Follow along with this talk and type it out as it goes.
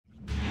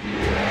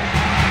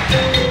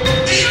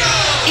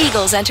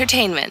Eagles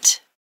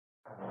Entertainment.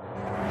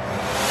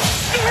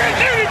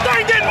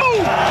 Anything that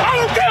move, I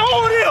don't care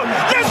who it is.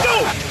 Let's go.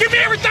 Give me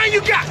everything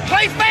you got.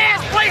 Play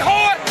fast, play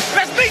hard.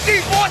 Let's beat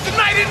these boys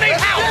tonight in their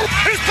house.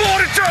 It's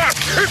party time.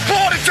 It's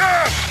party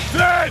time.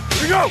 There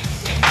we go.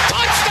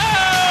 Touchdown!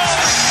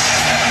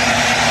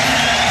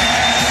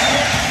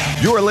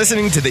 You are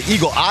listening to the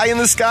Eagle Eye in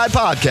the Sky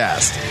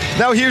podcast.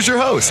 Now here's your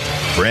host,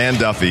 Fran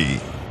Duffy.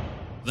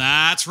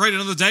 That's right,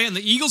 another day, and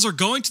the Eagles are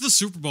going to the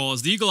Super Bowl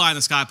as the Eagle Eye in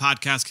the Sky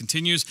podcast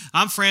continues.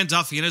 I'm Fran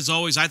Duffy, and as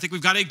always, I think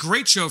we've got a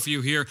great show for you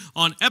here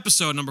on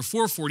episode number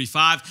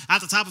 445. At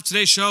the top of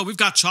today's show, we've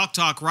got Chalk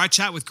Talk, where I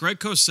chat with Greg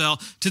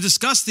Cosell to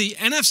discuss the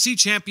NFC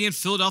champion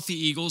Philadelphia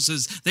Eagles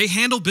as they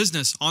handle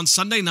business on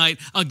Sunday night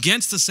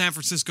against the San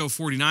Francisco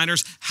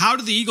 49ers. How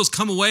did the Eagles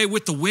come away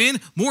with the win?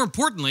 More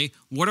importantly,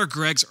 what are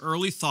Greg's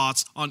early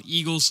thoughts on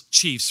Eagles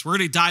Chiefs? We're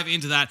going to dive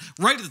into that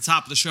right at the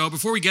top of the show.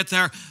 Before we get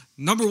there,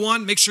 number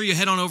one, make sure you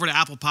head on over to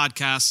Apple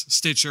Podcasts,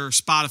 Stitcher,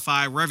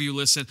 Spotify, wherever you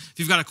listen. If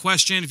you've got a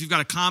question, if you've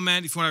got a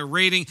comment, if you want a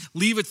rating,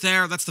 leave it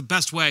there. That's the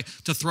best way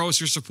to throw us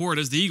your support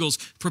as the Eagles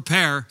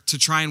prepare to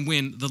try and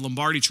win the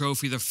Lombardi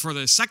Trophy for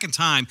the second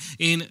time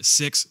in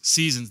 6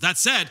 seasons. That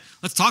said,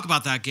 let's talk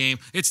about that game.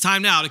 It's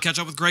time now to catch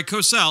up with Greg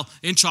Cosell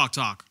in Chalk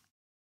Talk.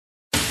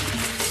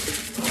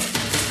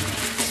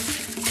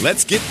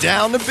 Let's get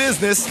down to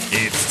business.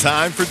 It's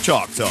time for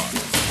Chalk Talk.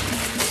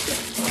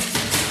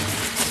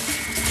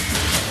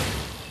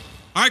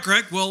 All right,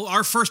 Greg. Well,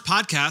 our first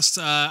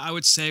podcast, I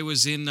would say,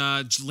 was in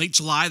late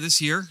July this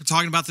year,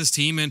 talking about this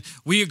team, and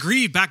we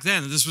agreed back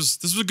then that this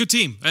was a good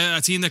team, a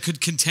team that could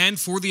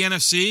contend for the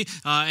NFC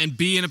and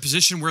be in a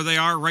position where they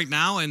are right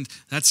now, and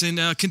that's in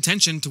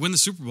contention to win the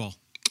Super Bowl.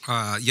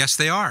 Yes,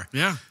 they are.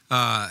 Yeah.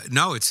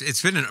 No,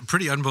 it's been a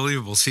pretty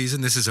unbelievable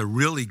season. This is a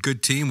really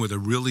good team with a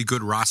really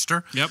good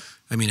roster. Yep.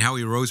 I mean,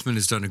 Howie Roseman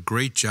has done a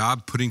great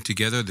job putting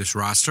together this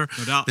roster.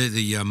 No doubt.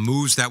 The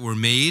moves that were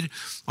made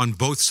on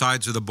both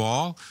sides of the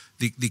ball,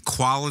 the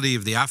quality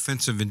of the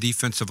offensive and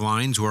defensive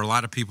lines, where a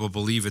lot of people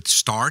believe it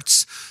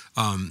starts,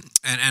 and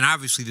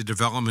obviously the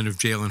development of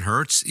Jalen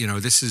Hurts. You know,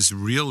 this has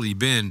really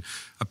been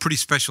a pretty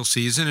special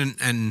season,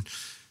 and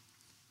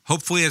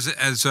hopefully,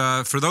 as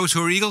for those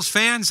who are Eagles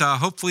fans,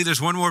 hopefully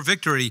there's one more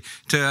victory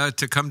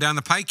to come down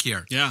the pike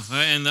here. Yeah,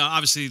 and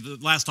obviously the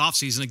last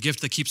offseason, a gift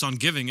that keeps on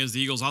giving is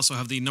the Eagles also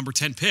have the number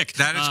 10 pick.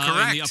 That is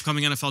correct. In the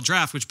upcoming NFL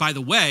draft, which, by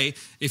the way,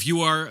 if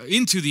you are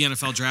into the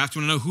NFL draft,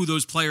 you want to know who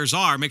those players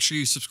are, make sure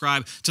you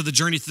subscribe to the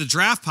Journey to the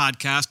Draft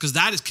podcast, because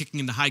that is kicking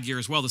into high gear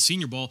as well. The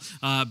Senior Bowl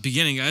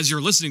beginning. As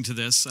you're listening to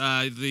this,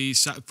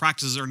 the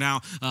practices are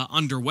now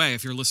underway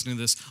if you're listening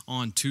to this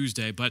on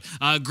Tuesday. But,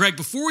 Greg,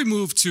 before we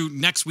move to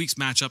next week's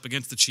matchup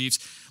against the Chiefs,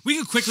 we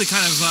could quickly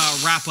kind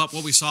of wrap up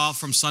what we saw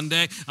from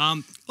Sunday.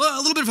 A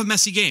little bit of a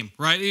messy game,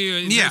 right?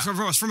 Yeah.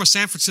 From a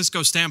San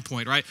Francisco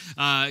standpoint, right?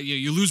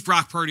 You lose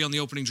Brock Purdy on the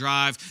opening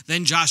drive.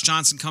 Then Josh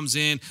Johnson comes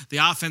in. The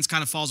offense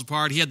kind of falls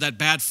apart. He had that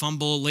bad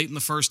fumble late in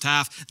the first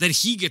half. Then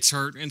he gets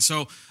hurt. And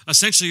so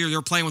essentially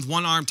you're playing with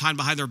one arm tied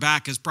behind their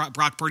back as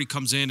Brock Purdy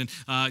comes in. And,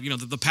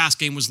 the pass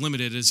game was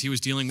limited as he was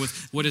dealing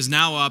with what has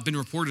now been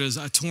reported as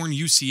a torn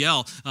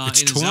UCL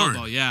in his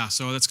elbow. Yeah,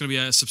 so that's going to be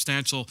a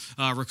substantial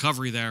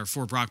recovery there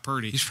for Brock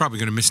Purdy. He's probably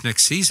going to miss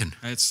next season.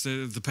 It's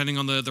depending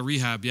on the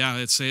rehab. Yeah,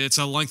 it's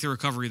a lengthy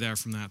recovery there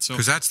from that. So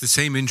because that's the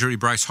same injury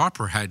Bryce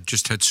Harper had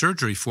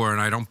surgery for, and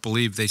I don't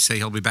believe they say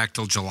he'll be back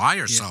till July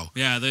or so.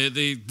 Yeah,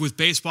 they with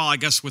baseball, I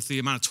guess with the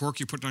amount of torque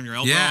you put on your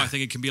elbow, I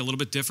think it can be a little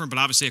bit different. But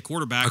obviously, a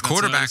quarterback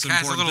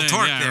has a little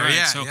torque there. Right.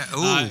 Yeah, so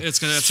yeah.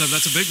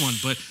 That's a big one.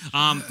 But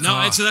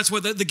and so that's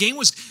what the game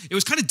was. It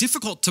was kind of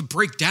difficult to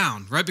break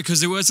down, right?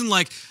 Because it wasn't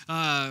like.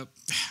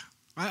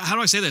 How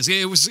do I say this?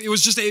 It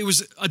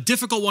was a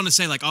difficult one to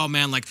say, like, oh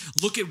man, like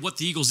look at what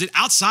the Eagles did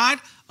outside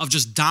of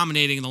just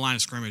dominating in the line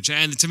of scrimmage.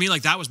 And to me,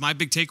 like that was my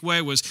big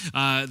takeaway was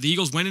the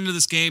Eagles went into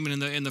this game,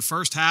 and in the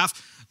first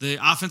half, the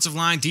offensive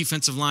line,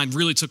 defensive line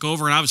really took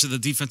over, and obviously the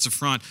defensive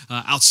front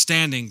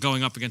outstanding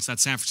going up against that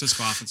San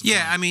Francisco offensive line.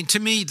 Yeah, I mean, to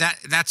me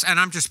that's, and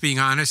I'm just being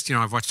honest. You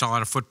know, I've watched a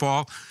lot of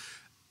football.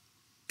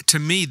 To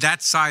me,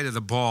 that side of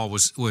the ball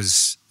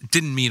was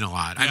didn't mean a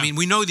lot. Yeah. I mean,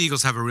 we know the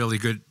Eagles have a really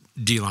good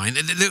D-line.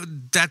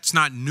 That's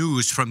not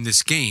news from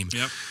this game.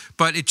 Yep.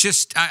 But it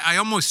just, I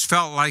almost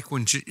felt like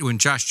when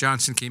Josh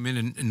Johnson came in,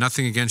 and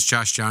nothing against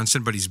Josh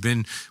Johnson, but he's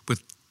been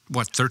with,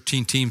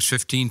 13 teams,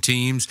 15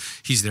 teams.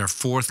 He's their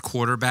fourth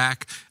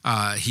quarterback.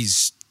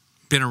 He's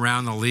been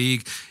around the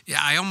league.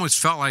 I almost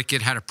felt like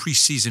it had a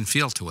preseason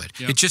feel to it.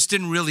 Yep. It just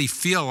didn't really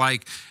feel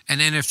like an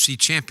NFC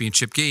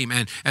championship game.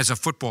 And as a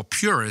football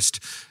purist,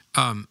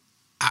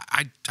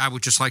 I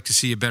would just like to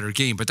see a better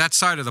game. But that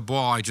side of the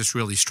ball, I just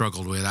really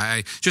struggled with.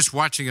 Just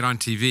watching it on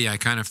TV, I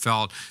kind of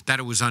felt that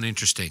it was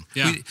uninteresting.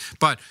 Yeah.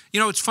 But,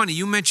 it's funny.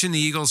 You mentioned the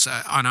Eagles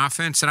on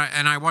offense,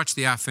 and I watched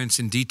the offense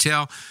in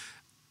detail.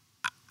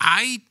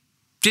 I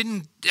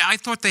I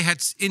thought they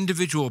had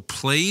individual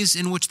plays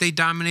in which they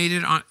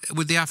dominated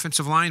with the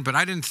offensive line, but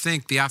I didn't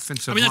think the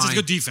offensive line... that's a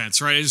good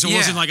defense, right? It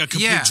wasn't like a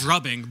complete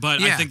drubbing,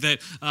 but I think that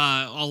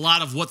a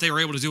lot of what they were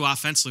able to do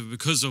offensively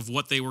because of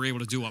what they were able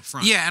to do up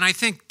front. Yeah, and I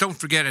think, don't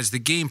forget, as the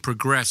game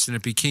progressed and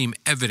it became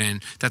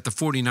evident that the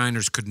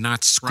 49ers could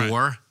not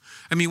score, right.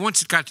 I mean,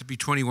 once it got to be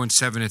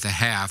 21-7 at the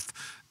half...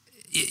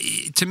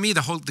 to me,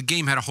 the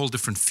game had a whole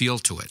different feel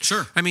to it.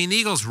 Sure. I mean, the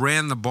Eagles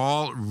ran the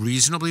ball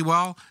reasonably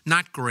well,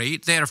 not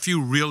great. They had a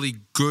few really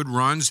good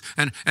runs,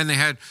 and they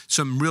had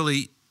some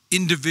really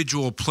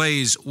individual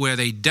plays where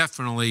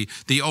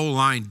the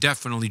O-line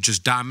definitely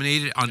just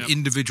dominated on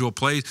individual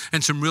plays,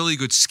 and some really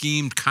good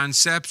schemed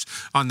concepts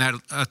on that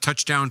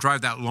touchdown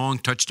drive, that long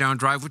touchdown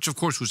drive, which, of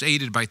course, was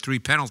aided by 3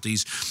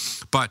 penalties.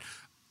 But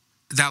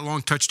that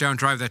long touchdown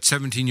drive, that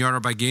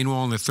 17-yarder by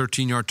Gainwell and the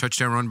 13-yard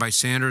touchdown run by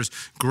Sanders,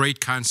 great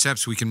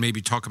concepts. We can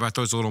maybe talk about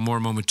those a little more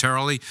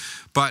momentarily.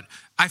 But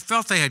I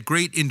felt they had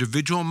great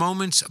individual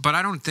moments, but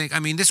I don't think, I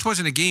mean, this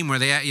wasn't a game where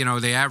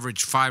they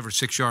averaged 5 or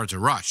 6 yards a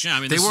rush. Yeah, I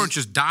mean, they weren't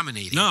just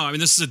dominating. No, I mean,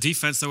 this is a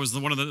defense that was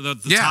one of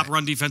the top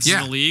run defenses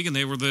in the league, and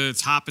they were the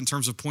top in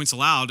terms of points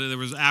allowed. They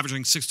was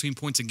averaging 16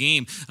 points a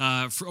game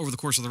over the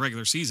course of the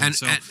regular season.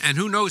 And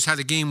who knows how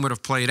the game would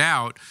have played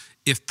out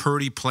if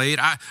Purdy played.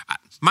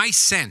 My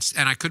sense,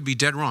 and I could be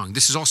dead wrong,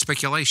 this is all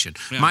speculation.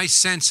 Yeah. My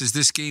sense is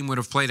this game would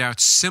have played out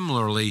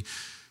similarly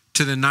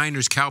to the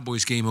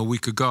Niners-Cowboys game a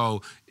week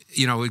ago.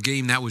 A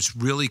game that was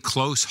really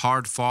close,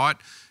 hard fought,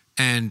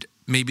 and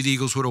maybe the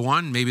Eagles would have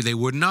won, maybe they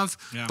wouldn't have,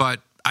 but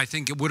I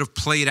think it would have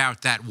played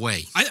out that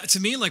way. To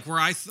me, like where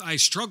I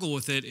struggle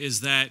with it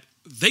is that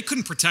they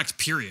couldn't protect,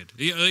 period.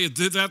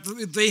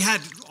 They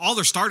had all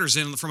their starters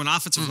in from an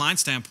offensive line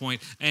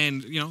standpoint,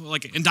 and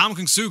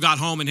Ndamukong Suh got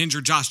home and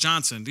injured Josh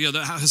Johnson.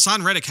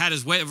 Hassan Reddick had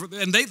his way,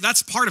 and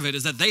that's part of it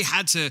is that they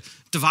had to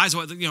devise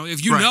what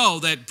if you know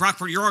that Brock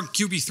Purdy, you're on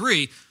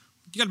QB3,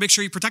 you got to make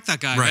sure you protect that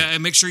guy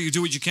and make sure you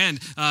do what you can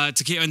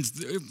to keep. And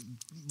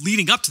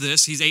leading up to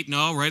this, he's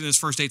 8-0, right, in his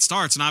first 8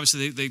 starts, and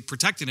obviously they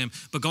protected him.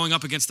 But going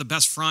up against the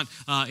best front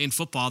in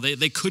football,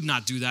 they could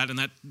not do that, and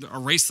that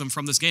erased them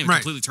from this game. It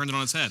completely turned it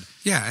on its head.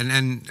 Yeah,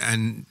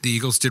 and the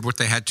Eagles did what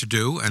they had to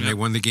do, and they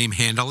won the game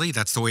handily.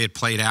 That's the way it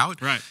played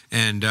out. Right.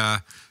 And,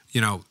 I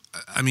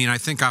mean, I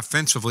think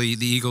offensively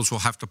the Eagles will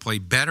have to play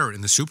better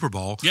in the Super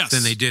Bowl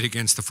than they did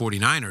against the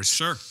 49ers.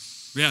 Sure.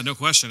 Yeah, no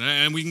question.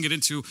 And we can get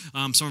into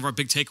some of our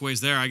big takeaways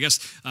there. I guess,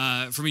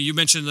 for me, you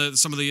mentioned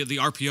some of the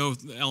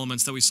RPO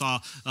elements that we saw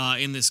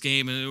in this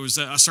game, and it was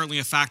certainly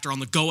a factor on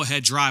the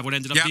go-ahead drive, what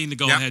ended up being the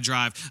go-ahead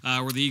drive,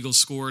 where the Eagles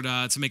scored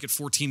to make it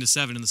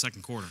 14-7 in the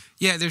second quarter.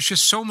 Yeah, there's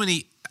just so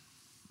many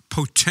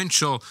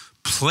potential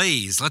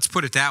plays, let's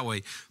put it that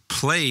way,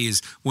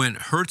 plays when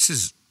Hurts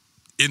is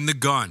in the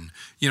gun.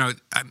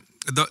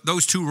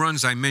 Those 2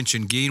 runs I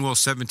mentioned, Gainwell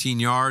 17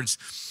 yards,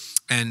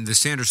 and the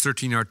Sanders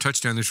 13-yard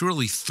touchdown, there's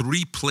really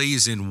 3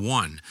 plays in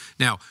one.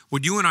 Now,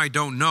 what you and I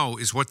don't know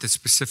is what the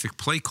specific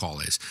play call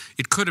is.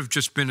 It could have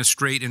just been a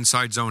straight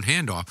inside zone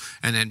handoff,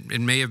 and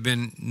it may have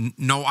been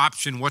no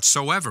option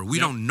whatsoever. We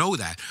don't know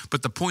that.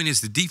 But the point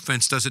is the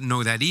defense doesn't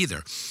know that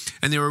either.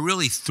 And there are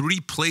really 3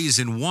 plays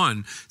in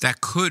one that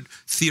could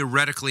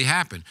theoretically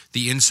happen.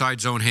 The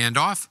inside zone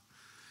handoff,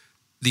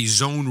 the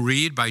zone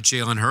read by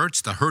Jalen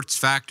Hurts. The Hurts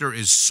factor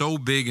is so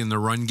big in the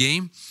run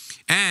game.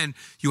 And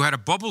you had a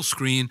bubble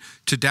screen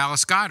to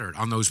Dallas Goedert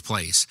on those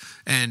plays.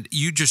 And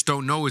you just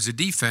don't know as a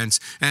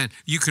defense. And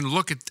you can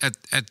look at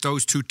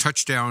those 2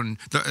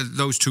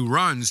 those 2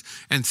 runs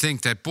and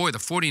think that, boy, the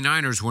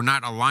 49ers were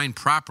not aligned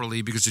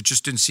properly because it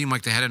just didn't seem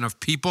like they had enough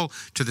people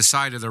to the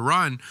side of the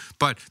run.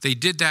 But they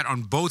did that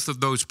on both of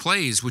those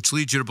plays, which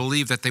leads you to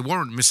believe that they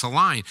weren't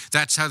misaligned.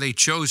 That's how they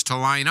chose to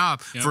line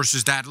up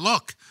versus that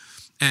look.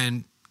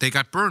 And they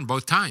got burned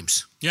both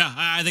times. Yeah,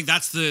 I think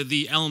that's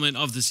the element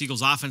of this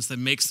Eagles offense that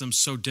makes them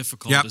so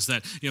difficult is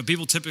that,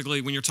 people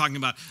typically, when you're talking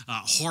about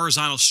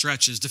horizontal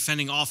stretches,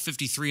 defending all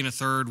 53 and a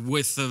third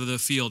width of the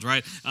field,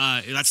 right?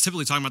 That's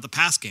typically talking about the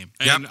pass game.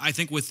 And I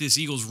think with this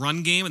Eagles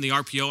run game and the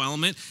RPO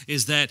element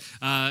is that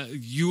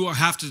you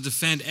have to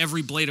defend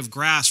every blade of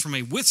grass from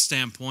a width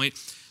standpoint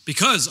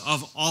because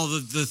of all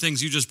the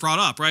things you just brought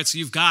up, right? So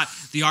you've got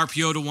the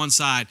RPO to one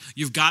side,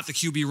 you've got the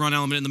QB run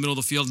element in the middle of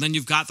the field, and then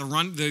you've got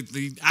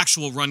the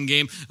actual run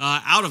game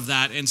out of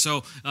that. And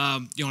so,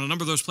 on a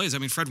number of those plays, I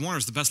mean, Fred Warner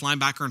is the best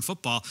linebacker in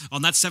football.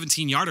 On that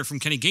 17-yarder from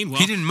Kenny Gainwell,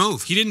 he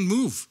didn't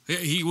move.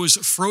 He was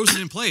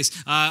frozen in place.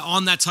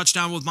 On that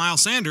touchdown with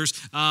Miles Sanders,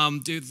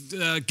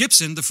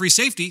 Gibson, the free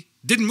safety,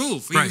 didn't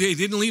move. He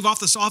didn't leave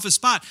off his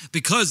spot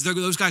because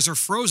those guys are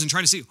frozen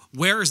trying to see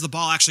where is the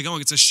ball actually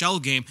going. It's a shell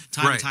game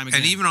time and time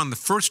again. And even on the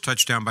first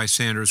touchdown by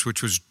Sanders,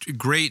 which was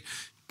great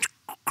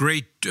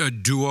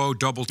duo,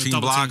 double team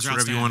blocks,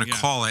 whatever you want to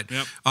call it,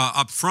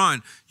 up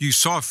front, you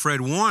saw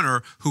Fred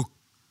Warner, who,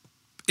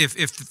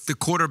 if the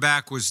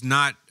quarterback was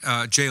not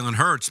Jalen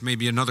Hurts,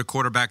 maybe another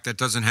quarterback that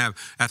doesn't have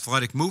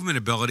athletic movement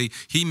ability,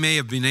 he may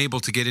have been able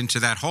to get into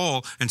that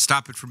hole and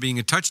stop it from being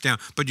a touchdown.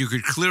 But you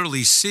could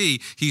clearly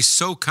see he's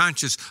so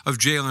conscious of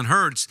Jalen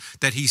Hurts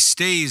that he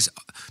stays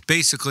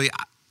basically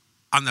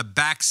on the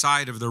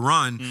backside of the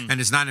run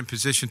and is not in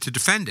position to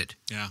defend it.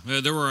 Yeah,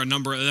 there were a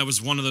number. That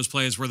was one of those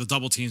plays where the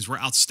double teams were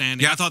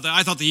outstanding. Yeah.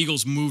 I thought the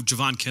Eagles moved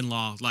Javon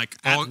Kinlaw like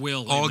at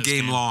will all in this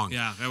game long.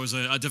 Yeah, that was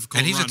a difficult.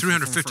 And he's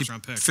run a for a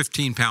first-round pick.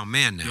 15-pound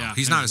man now. Yeah,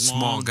 he's and not a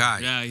small long.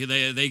 guy.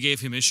 Yeah, they gave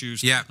him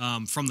issues. Yeah.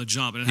 From the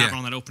jump, and it happened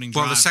on that opening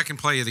drive. Well, the second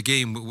play of the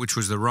game, which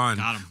was the run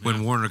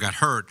when Warner got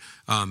hurt,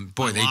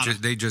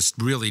 they just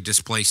really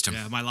displaced him.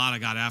 Yeah, Mailata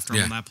got after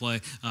him on that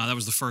play. That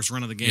was the first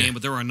run of the game,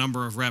 but there were a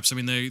number of reps. I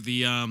mean, the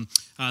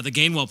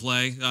Gainwell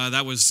play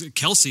that was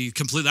Kelsey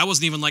complete. That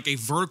wasn't even like a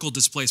vertical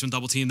displacement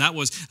double team. That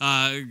was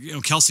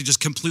Kelsey just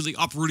completely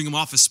uprooting him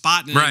off his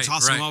spot and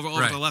tossing him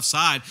over to the left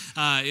side.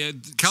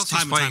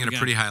 Kelsey's playing at a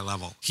pretty high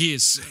level.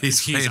 He's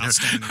playing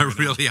outstanding. A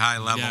really high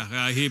level.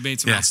 Yeah, he made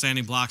some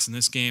outstanding blocks in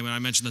this game, and I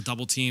mentioned the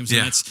double teams.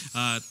 And it's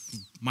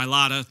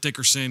Mailata,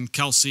 Dickerson,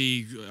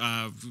 Kelsey,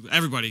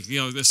 everybody.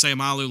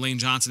 Sayamalu, Lane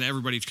Johnson,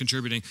 everybody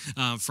contributing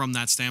from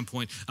that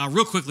standpoint.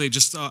 Real quickly,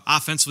 just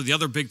offensively, the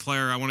other big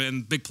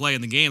big play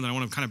in the game that I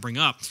want to kind of bring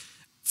up.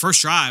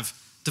 First drive,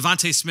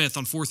 Devontae Smith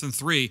on 4th and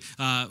 3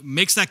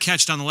 makes that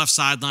catch down the left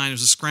sideline.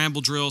 There's a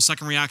scramble drill,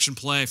 second reaction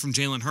play from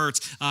Jalen Hurts.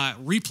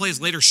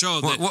 Replays later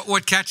show that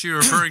what catch are you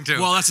referring to?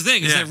 Well, that's the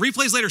thing. Is that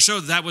replays later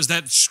showed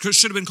that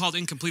should have been called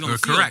incomplete on the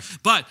field.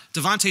 Correct. But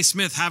Devontae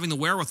Smith having the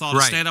wherewithal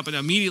to stand up and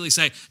immediately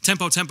say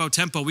tempo, tempo,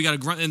 tempo. We got to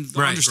grunt and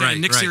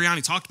understand. Nick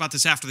Sirianni talked about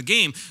this after the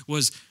game.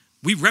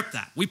 We rep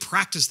that. We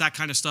practice that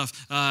kind of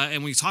stuff.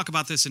 And we talk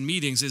about this in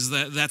meetings is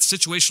that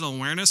situational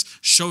awareness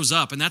shows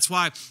up. And that's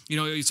why,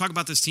 you talk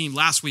about this team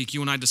last week, you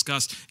and I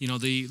discussed,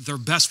 their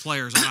best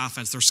players on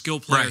offense, their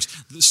skill players.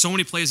 Right. So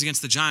many plays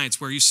against the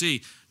Giants where you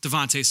see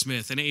Devontae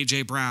Smith and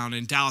A.J. Brown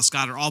and Dallas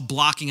Goedert all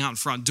blocking out in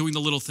front, doing the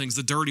little things,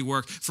 the dirty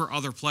work for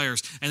other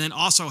players. And then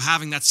also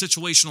having that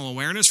situational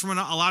awareness from a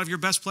lot of your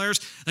best players.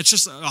 That's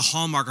just a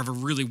hallmark of a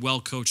really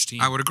well-coached team.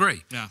 I would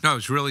agree. Yeah. No, it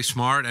was really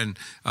smart, and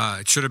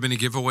it should have been a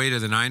giveaway to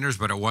the Niners,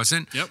 but it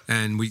wasn't. Yep.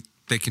 And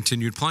they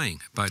continued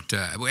playing. But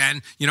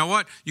and you know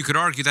what? You could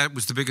argue that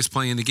was the biggest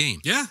play in the game.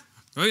 Yeah.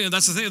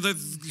 That's the thing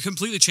that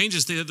completely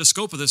changes the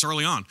scope of this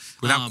early on,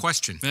 without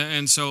question.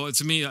 And so,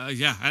 to me,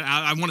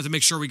 I wanted to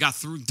make sure we got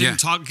through,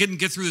 didn't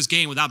get through this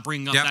game without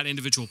bringing up that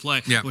individual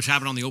play, which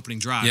happened on the opening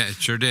drive. Yeah, it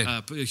sure did.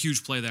 A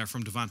huge play there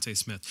from Devontae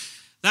Smith.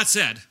 That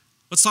said,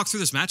 let's talk through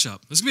this matchup.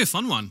 This is gonna be a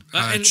fun one.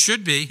 It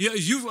should be.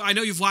 I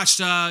know you've watched.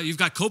 You've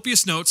got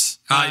copious notes.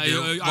 I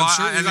do.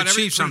 And the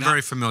Chiefs, I'm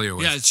very familiar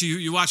with. Yeah,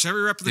 you watch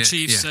every rep of the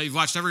Chiefs. You've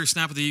watched every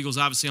snap of the Eagles,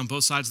 obviously on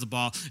both sides of the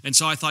ball. And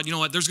so I thought, you know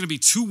what? There's going to be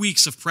 2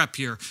 weeks of prep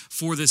here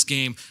for this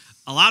game.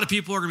 A lot of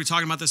people are going to be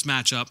talking about this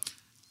matchup.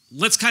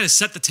 Let's kind of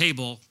set the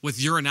table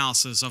with your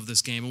analysis of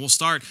this game, and we'll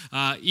start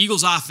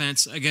Eagles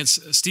offense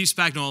against Steve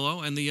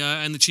Spagnuolo and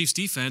the Chiefs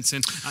defense.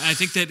 And I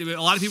think that a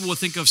lot of people would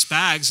think of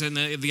Spags and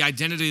the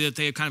identity that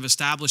they have kind of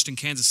established in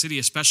Kansas City,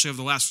 especially over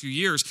the last few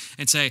years,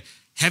 and say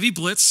heavy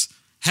blitz,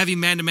 heavy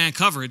man-to-man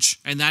coverage,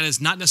 and that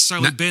has not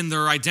necessarily been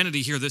their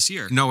identity here this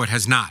year. No, it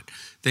has not.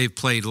 They've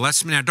played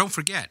less. Now, don't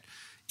forget.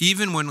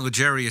 Even when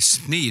L'Jarius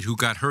Sneed, who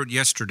got hurt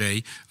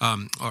yesterday,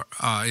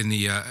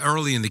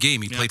 early in the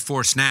game, he played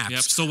 4 snaps.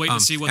 Yep, still waiting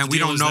to see what. And we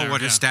don't know what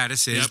his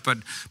status is. But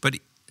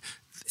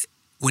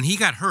when he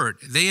got hurt,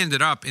 they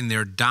ended up in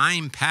their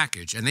dime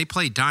package, and they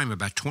played dime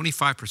about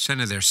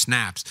 25% of their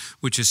snaps,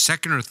 which is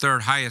second or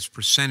third highest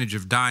percentage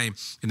of dime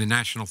in the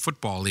National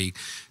Football League.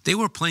 They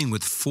were playing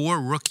with 4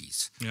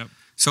 rookies. Yep.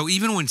 So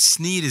even when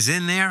Sneed is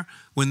in there,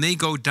 when they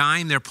go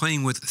dime, they're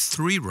playing with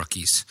 3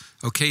 rookies.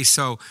 Okay,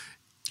 so.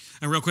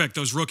 And real quick,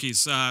 those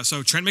rookies.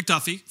 So Trent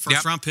McDuffie,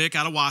 first-round pick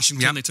out of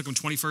Washington. Yep. They took him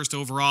 21st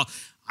overall.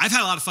 I've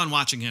had a lot of fun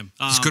watching him.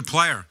 He's a good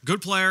player.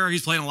 Good player.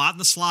 He's playing a lot in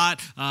the slot.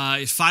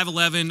 He's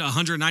 5'11",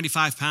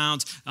 195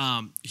 pounds.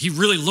 He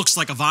really looks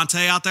like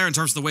Avonte out there in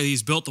terms of the way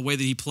he's built, the way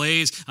that he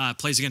plays.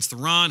 Plays against the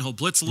run. He'll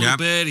blitz a little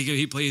bit.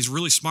 He plays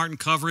really smart in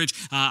coverage.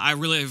 I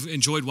really have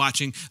enjoyed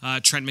watching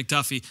Trent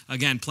McDuffie,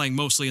 again, playing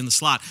mostly in the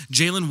slot.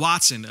 Jalen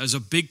Watson is a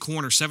big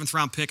corner,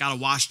 7th-round pick out of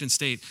Washington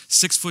State.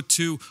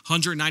 6'2",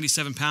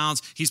 197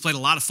 pounds. He's played a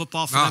lot of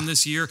football for them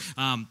this year.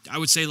 I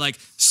would say like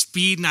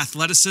speed and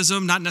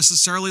athleticism, not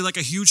necessarily like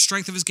a huge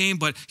strength of his game,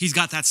 but he's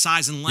got that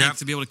size and length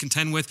to be able to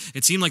contend with.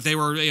 It seemed like they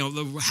were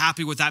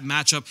happy with that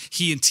matchup,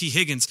 he and T.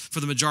 Higgins, for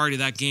the majority of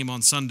that game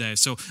on Sunday.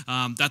 So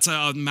that's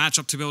a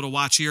matchup to be able to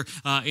watch here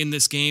in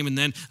this game. And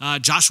then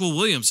Joshua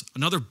Williams,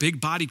 another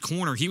big-bodied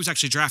corner. He was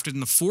actually drafted in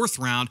the 4th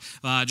round,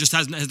 just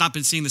has not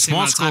been seeing the same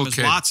amount of time as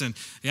Watson.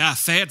 Yeah,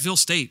 Fayetteville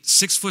State,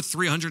 6'3",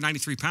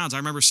 193 pounds. I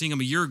remember seeing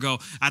him a year ago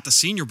at the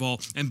Senior Bowl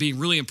and being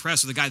really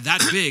impressed with a guy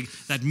that big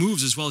that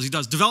moves as well as he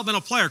does.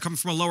 Developmental player coming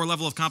from a lower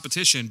level of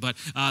competition, but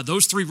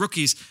those 3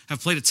 rookies have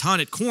played a ton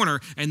at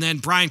corner, and then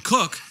Brian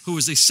Cook, who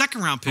was a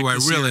 2nd-round pick, who I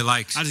really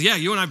liked.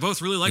 You and I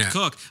both really liked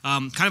Cook.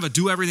 Kind of a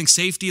do-everything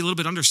safety, a little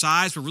bit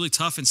undersized, but really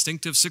tough,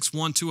 instinctive,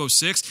 6'1",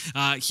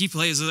 206. He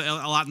plays a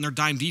lot in their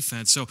dime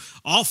defense. So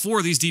all 4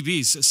 of these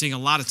DBs seeing a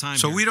lot of time.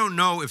 So here. we don't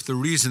know if the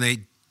reason they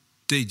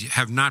they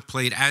have not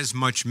played as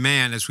much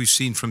man as we've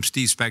seen from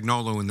Steve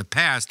Spagnuolo in the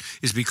past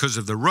is because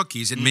of the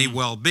rookies. It may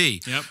well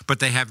be. Yep. But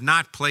they have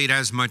not played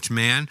as much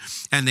man,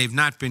 and they've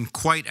not been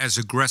quite as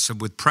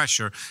aggressive with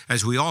pressure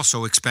as we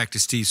also expect a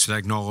Steve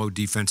Spagnuolo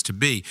defense to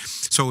be.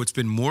 So it's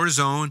been more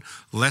zone,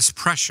 less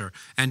pressure.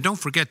 And don't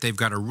forget, they've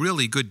got a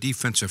really good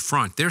defensive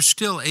front. They're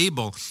still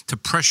able to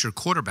pressure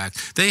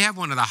quarterbacks. They have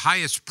one of the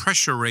highest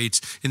pressure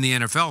rates in the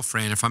NFL,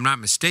 Fran, if I'm not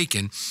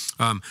mistaken.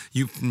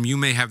 You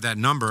may have that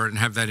number and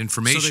have that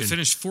information. So they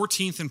finished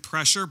 14th in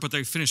pressure, but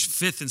they finished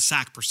 5th in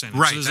sack percentage.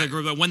 Right. So there's a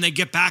group that when they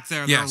get back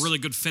there, Yes. they're really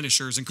good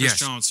finishers, and Chris Yes.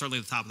 Jones certainly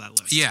at the top of that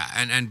list. Yeah,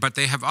 but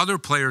they have other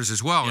players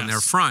as well in Yes.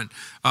 their front.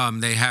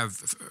 They have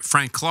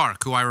Frank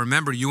Clark, who I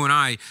remember you and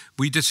I,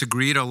 we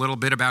disagreed a little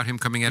bit about him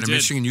coming out of did.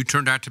 Michigan. You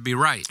turned out to be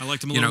right. I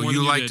liked him a little more you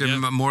than you liked did,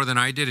 him yeah. more than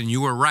I did, and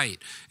you were right.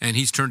 And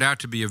he's turned out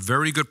to be a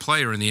very good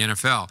player in the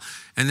NFL.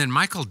 And then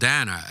Michael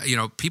Dana,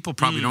 people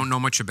probably don't know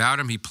much about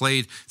him. He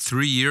played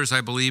 3 years,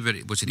 I believe,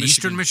 was it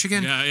Eastern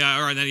Michigan? Yeah,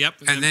 all right. Yep.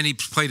 And then he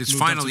played his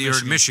Moved up final to year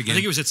at Michigan. I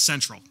think it was at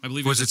Central. I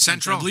believe Was it it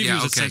Central? I believe Yeah,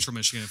 he was okay. at Central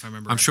Michigan, if I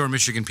remember I'm right. sure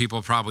Michigan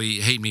people probably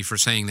hate me for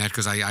saying that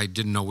because I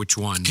didn't know which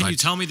one. Can but you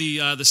tell me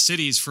the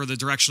cities for the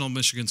directional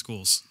Michigan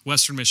schools?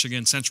 Western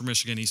Michigan, Central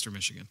Michigan, Eastern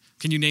Michigan.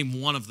 Can you name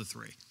one of the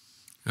three?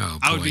 Oh,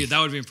 That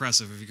boy. would be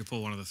impressive if you could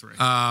pull one of the three.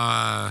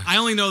 I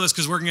only know this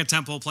because working at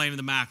Temple, playing in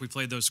the MAC, we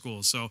played those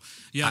schools. So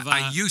you have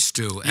I used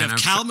to. you have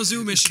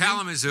Kalamazoo, Michigan.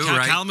 Kalamazoo,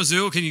 right?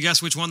 Kalamazoo. Can you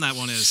guess which one that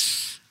one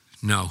is?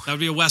 No. That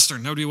would be a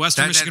Western. That would be a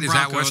Western Michigan is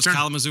that Broncos. Western?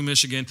 Kalamazoo,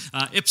 Michigan.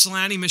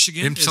 Ypsilanti,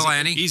 Michigan.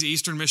 Ypsilanti. Is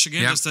Eastern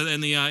Michigan, Yep. just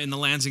in the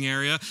Lansing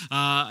area.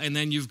 And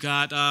then you've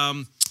got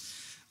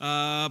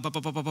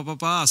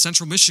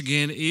Central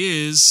Michigan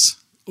is.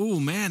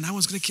 Oh man, that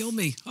one's gonna kill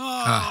me.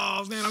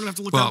 Oh man, I'm gonna have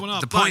to look that one up.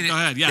 The point go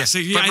ahead. Yeah, yeah, so,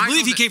 but I believe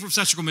he Michael- came from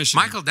Central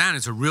Michigan. Michael Dan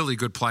is a really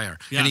good player,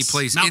 and he Yes.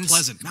 plays Mount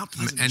Pleasant, and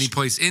he Michigan.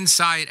 plays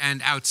inside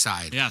and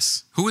outside.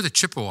 Yes. Who are the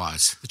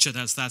Chippewas?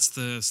 That's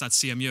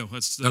CMU.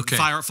 That's the Okay.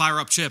 fire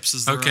up chips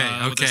is their, what they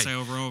Okay. say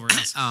over and over.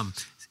 Yes.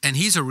 And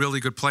he's a really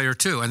good player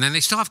too. And then they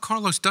still have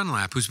Carlos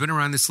Dunlap, who's been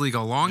around this league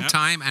a long Yep.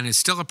 time and is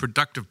still a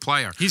productive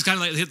player. He's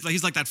kind of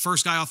he's like that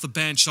first guy off the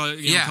bench,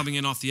 Yeah. coming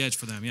in off the edge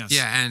for them. Yes.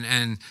 Yeah,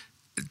 and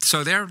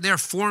so their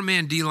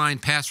four-man D-line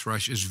pass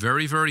rush is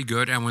very, very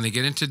good. And when they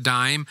get into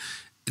dime,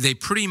 they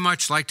pretty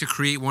much like to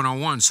create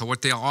one-on-one. So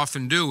what they'll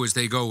often do is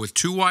they go with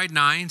two wide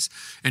nines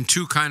and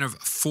two kind of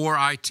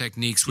four-eye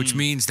techniques, which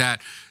means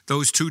that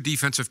those two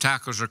defensive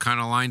tackles are kind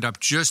of lined up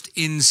just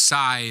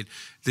inside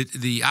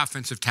the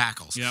offensive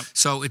tackles. Yep.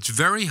 So it's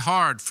very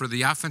hard for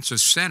the offensive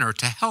center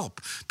to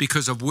help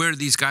because of where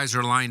these guys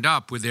are lined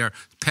up with their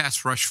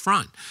pass rush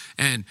front.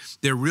 And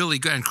they're really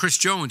good. And Chris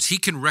Jones, he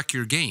can wreck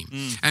your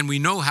game. And we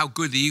know how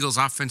good the Eagles'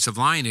 offensive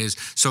line is.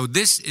 So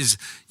this is,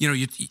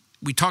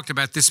 we talked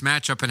about this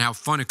matchup and how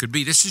fun it could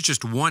be. This is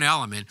just one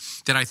element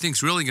that I think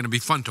is really going to be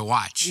fun to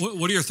watch.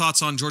 What are your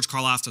thoughts on George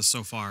Karlaftis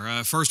so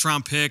far? First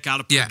round pick out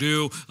of Yeah.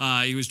 Purdue.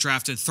 He was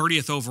drafted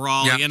 30th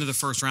overall. Yeah. He ended the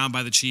first round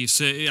by the Chiefs.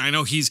 I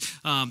know he's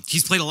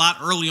played a lot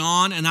early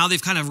on, and now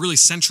they've kind of really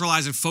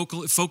centralized and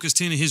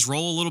focused in his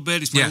role a little bit.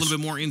 He's playing Yes. a little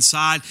bit more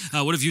inside.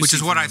 What have you Which seen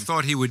is what from I him?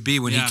 thought he would be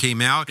when Yeah. he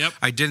came out. Yep.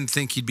 I didn't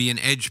think he'd be an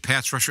edge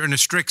pass rusher in a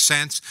strict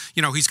sense.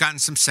 He's gotten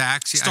some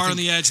sacks. Start on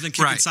the edge and then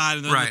kick inside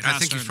and then right. the pass I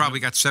think he's turn. probably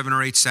got 7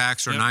 or 8 sacks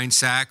or Yep. 9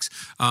 sacks.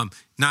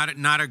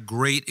 Not a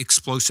great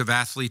explosive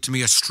athlete to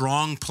me, a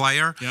strong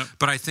player, Yep.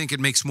 but I think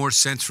it makes more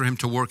sense for him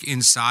to work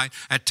inside.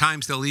 At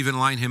times they'll even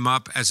line him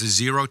up as a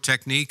zero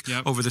technique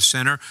Yep. over the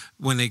center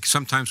when they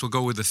sometimes will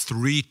go with a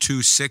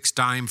 3-2-6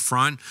 dime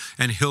front,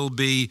 and he'll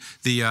be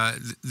the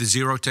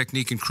zero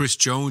technique, and Chris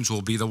Jones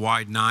will be the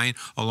wide 9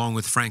 along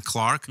with Frank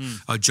Clark.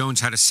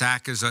 Jones had a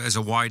sack as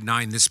a wide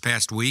 9 this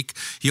past week.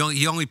 He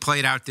only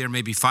played out there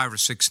maybe 5 or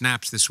 6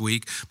 snaps this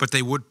week, but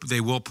they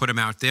will put him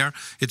out there.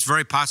 It's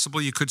very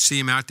possible you could see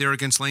him out there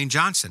against Lane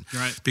Johnson,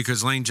 Right.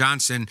 because Lane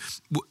Johnson,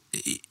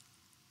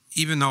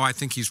 even though I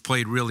think he's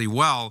played really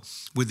well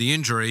with the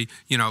injury,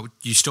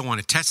 you still want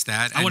to test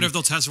that. I wonder if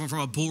they'll test him from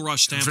a bull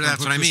rush standpoint. That's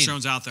put what I Chris mean.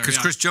 Jones out there. Because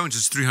Yeah. Chris Jones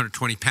is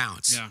 320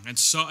 pounds. Yeah, and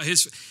so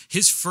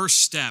his first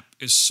step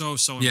is so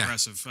Yeah.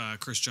 impressive,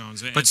 Chris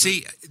Jones. But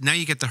see, now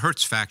you get the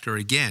Hurts factor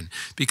again,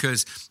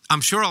 because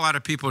I'm sure a lot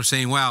of people are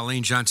saying, wow,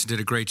 Lane Johnson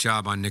did a great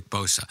job on Nick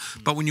Bosa.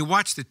 But when you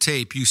watch the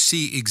tape, you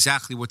see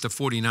exactly what the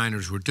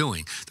 49ers were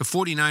doing. The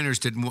 49ers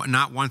did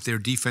not want their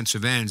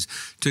defensive ends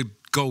to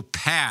go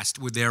past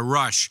with their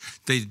rush.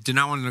 They did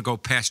not want them to go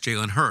past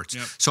Jalen Hurts.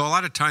 Yep. So a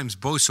lot of times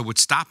Bosa would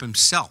stop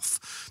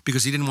himself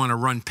because he didn't want to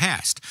run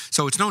past.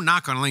 So it's no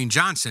knock on Lane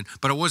Johnson,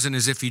 but it wasn't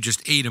as if he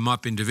just ate him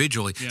up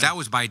individually. Yeah. That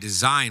was by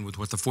design with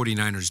what the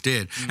 49ers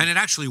did. And it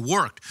actually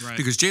worked, Right.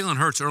 because Jalen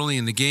Hurts early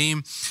in the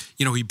game,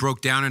 he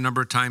broke down a number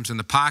of times in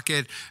the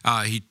pocket.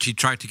 He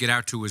tried to get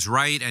out to his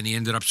right, and he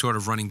ended up sort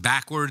of running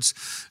backwards.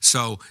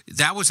 So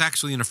that was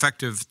actually an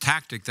effective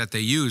tactic that they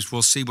used.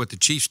 We'll see what the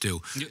Chiefs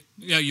do.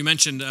 Yeah, you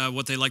mentioned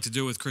what they like to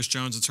do with Chris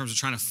Jones in terms of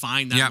trying to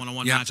find that Yep,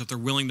 one-on-one yep. matchup. They're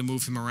willing to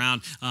move him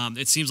around.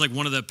 It seems like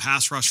one of the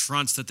pass rush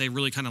fronts that they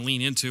really kind kind of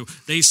lean into.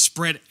 They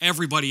spread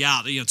everybody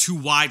out. 2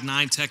 wide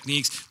 9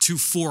 techniques, 2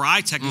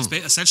 4-eye techniques,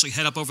 essentially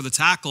head up over the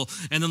tackle,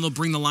 and then they'll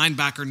bring the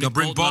linebacker Nick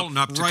Bolton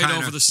up to right kinda,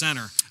 over the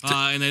center,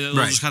 and they'll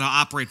just kind of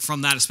operate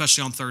from that,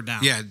 especially on third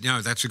down. Yeah,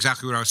 that's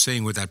exactly what I was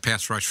saying with that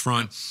pass rush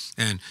front,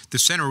 and the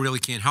center really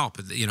can't help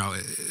it,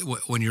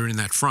 when you're in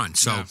that front.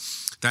 So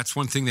that's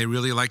one thing they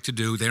really like to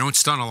do. They don't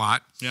stun a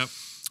lot. Yep.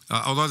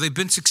 Although they've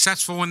been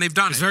successful when they've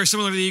done It's it. very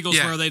similar to the Eagles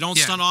where they don't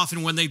stun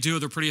often. When they do,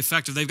 they're pretty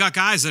effective. They've got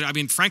guys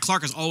Frank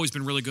Clark has always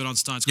been really good on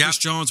stunts. Chris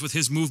Jones with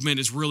his movement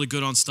is really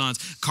good on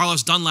stunts.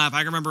 Carlos Dunlap,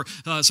 I remember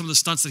some of the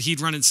stunts that he'd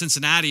run in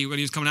Cincinnati when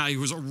he was coming out. He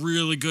was a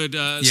really good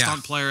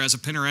stunt player as a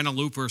pinner and a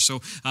looper.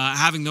 So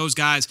having those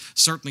guys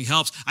certainly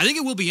helps. I think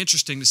it will be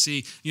interesting to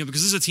see, because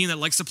this is a team that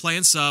likes to play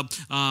in sub.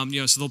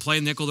 So they'll play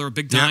in nickel. They're a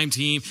big dime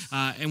team.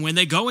 And when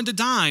they go into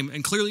dime,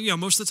 and clearly,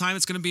 most of the time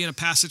it's going to be in a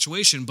pass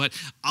situation, but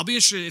I'll be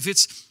interested if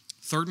it's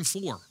 3rd and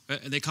 4.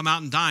 They come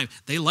out and dime.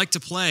 They like to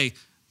play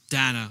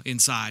Dana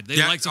inside. They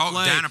like to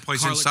play Dana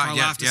plays inside.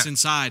 Karlaftis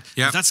inside.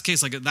 If that's the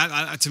case, like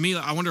that, to me,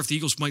 I wonder if the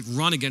Eagles might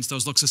run against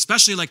those looks,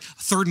 especially like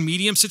 3rd and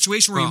medium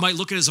situation where you might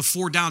look at it as a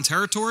 4-down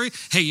territory.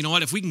 Hey, you know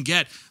what? If we can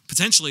get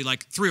potentially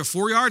like 3 or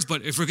 4 yards,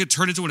 but if we could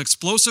turn into an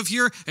explosive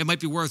here, it might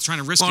be worth trying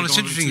to risk it. Well, it's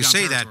interesting you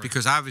say that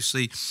because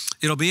obviously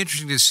it'll be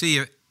interesting to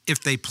see if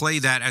they play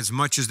that as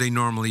much as they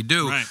normally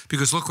do. Right.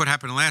 Because look what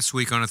happened last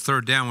week on a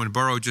 3rd down when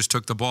Burrow just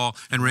took the ball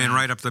and ran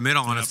right up the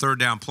middle on a 3rd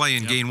down play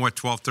and gained,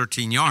 12,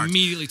 13 yards.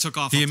 Immediately took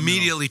off. He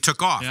immediately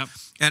took off. Yep.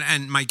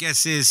 And my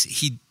guess is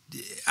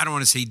I don't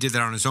want to say he did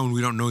that on his own.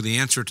 We don't know the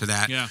answer to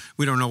that. Yeah.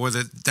 We don't know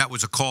whether that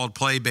was a called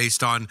play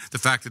based on the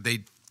fact that they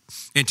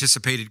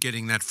anticipated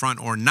getting that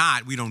front or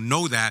not. We don't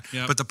know that.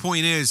 Yep. But the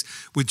point is,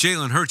 with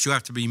Jalen Hurts, you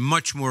have to be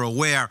much more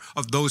aware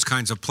of those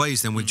kinds of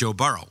plays than with Joe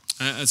Burrow.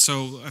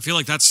 So I feel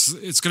like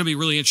it's going to be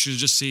really interesting to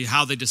just see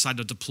how they decide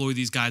to deploy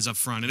these guys up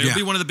front. And it'll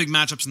be one of the big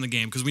matchups in the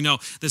game because we know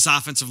this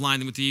offensive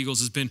line with the Eagles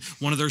has been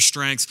one of their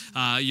strengths.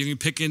 You can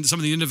pick in some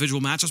of the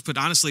individual matchups, but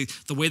honestly,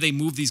 the way they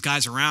move these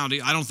guys around,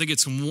 I don't think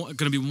it's going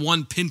to be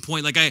one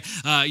pinpoint like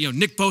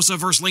Nick Bosa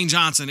versus Lane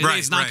Johnson.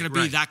 It's not going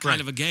to be that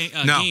kind of a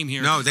game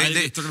here. No, they're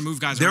going to move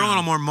guys around. They're a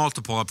little more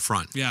multiple up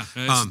front. Yeah,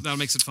 that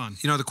makes it fun.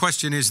 The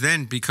question is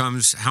then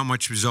becomes how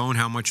much zone,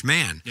 how much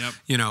man.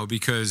 Yep.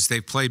 Because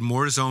they've played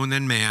more zone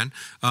than man.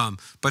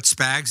 But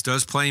Spags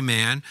does play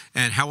man,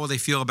 and how will they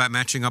feel about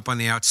matching up on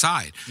the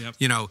outside? Yep.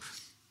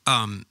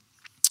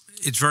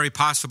 It's very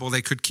possible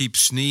they could keep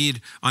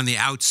Snead on the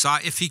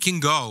outside if he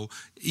can go,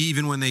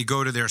 even when they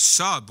go to their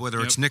sub,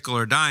 whether it's nickel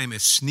or dime,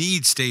 if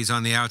Snead stays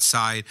on the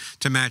outside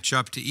to match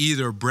up to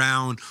either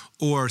Brown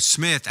or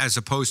Smith as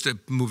opposed to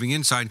moving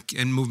inside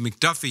and move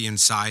McDuffie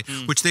inside,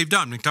 which they've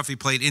done. McDuffie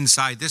played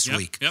inside this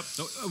week. Yep.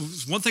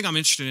 One thing I'm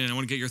interested in, I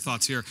want to get your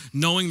thoughts here,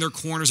 knowing their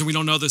corners, and we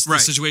don't know the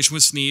situation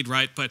with Snead,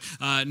 right? But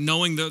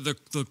knowing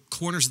the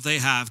corners that they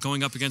have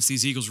going up against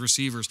these Eagles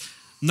receivers,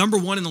 number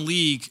 1 in the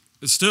league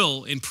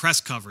still in press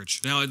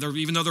coverage. Now,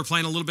 even though they're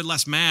playing a little bit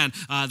less man,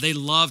 they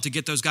love to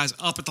get those guys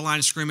up at the line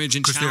of scrimmage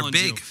and challenge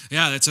they're big. You.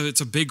 Yeah,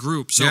 it's a big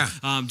group. So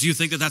do you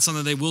think that that's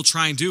something they will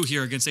try and do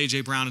here against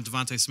A.J. Brown and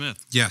Devontae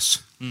Smith?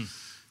 Yes.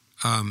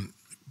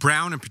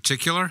 Brown in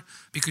particular,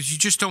 because you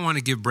just don't want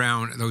to give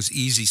Brown those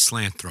easy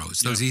slant throws,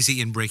 those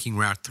easy in-breaking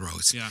route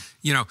throws.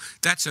 Yeah.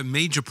 That's a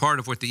major part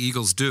of what the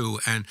Eagles do,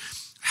 and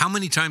how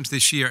many times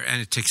this year,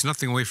 and it takes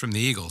nothing away from the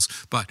Eagles,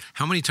 but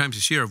how many times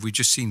this year have we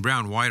just seen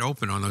Brown wide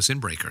open on those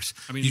in-breakers?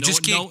 I mean,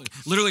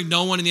 literally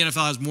no one in the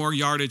NFL has more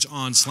yardage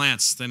on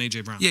slants than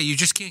A.J. Brown. Yeah, you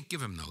just can't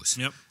give him those.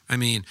 Yep. I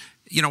mean,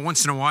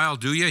 once in a while,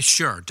 do you?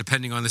 Sure,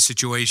 depending on the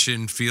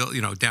situation,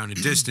 down in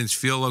distance,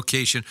 field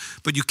location,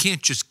 but you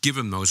can't just give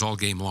him those all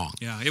game long.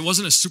 Yeah, it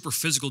wasn't a super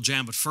physical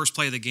jam, but first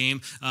play of the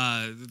game,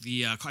 I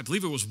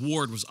believe it was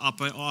Ward was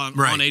up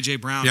on A.J.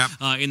 Brown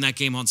in that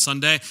game on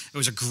Sunday. It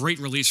was a great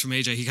release from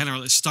A.J. He kind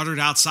of stuttered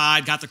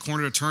outside, got the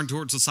corner to turn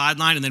towards the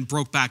sideline, and then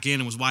broke back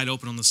in and was wide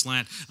open on the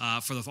slant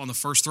on the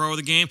first throw of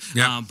the game.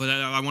 Yep. But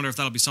I wonder if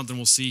that'll be something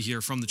we'll see here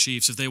from the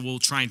Chiefs, if they will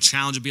try and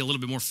challenge and be a little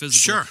bit more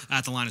physical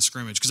at the line of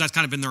scrimmage, because that's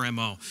kind of been their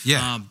MO.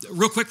 Yeah.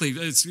 Real quickly,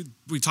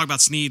 we talk about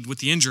Snead with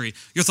the injury.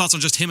 Your thoughts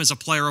on just him as a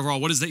player overall?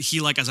 What is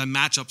he like as a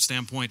matchup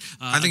standpoint?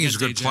 I think he's a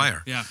good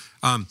player. Yeah.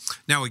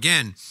 Now,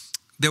 again,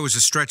 there was a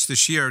stretch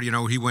this year,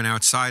 he went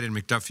outside and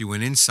McDuffie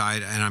went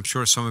inside, and I'm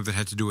sure some of it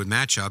had to do with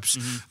matchups.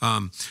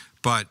 Mm-hmm.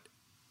 But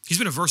he's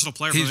been a versatile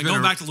player.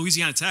 Going back to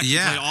Louisiana Tech, he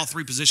played all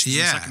 3 positions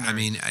in the secondary. I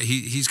mean,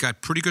 he's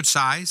got pretty good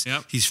size.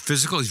 Yep. He's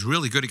physical. He's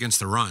really good against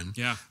the run.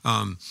 Yeah.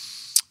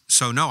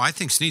 So, no, I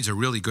think Snead's a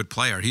really good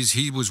player.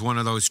 He was one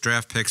of those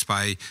draft picks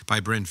by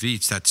Brent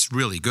Veach that's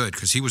really good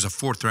because he was a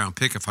 4th-round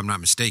pick, if I'm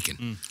not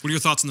mistaken. What are your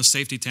thoughts on the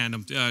safety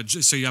tandem?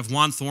 So you have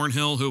Juan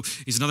Thornhill, who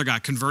he's another guy,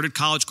 converted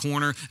college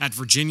corner at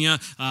Virginia,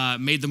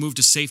 made the move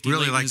to safety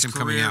really late in liked his him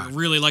career. coming out.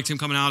 Really liked him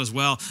coming out as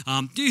well.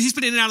 He's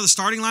been in and out of the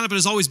starting lineup, but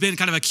has always been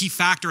kind of a key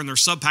factor in their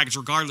sub-package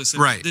regardless.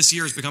 And this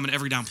year has become an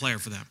every-down player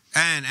for them.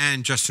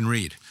 And Justin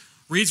Reed.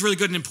 Reed's really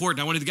good and important.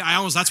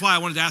 That's why I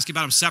wanted to ask you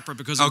about him separate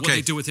because of what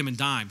they do with him in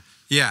dime.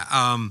 Yeah.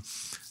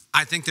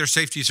 I think their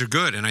safeties are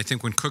good, and I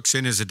think when Cook's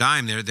in as a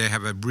dime, they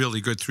have a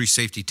really good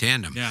 3-safety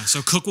tandem. Yeah,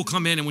 so Cook will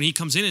come in, and when he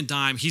comes in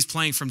dime, he's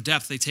playing from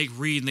depth. They take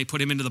Reed and they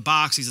put him into the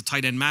box. He's a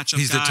tight end matchup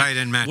He's guy. the tight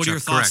end matchup. What are your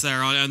thoughts correct.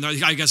 there? And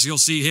I guess you'll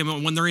see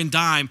him when they're in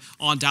dime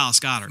on Dallas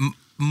Goedert.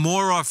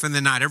 More often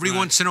than not. Every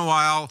once in a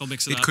while, They'll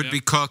mix it up, could yeah. be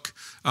Cook.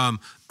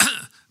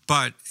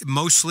 But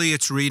mostly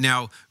it's Reed.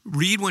 Now,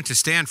 Reed went to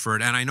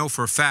Stanford, and I know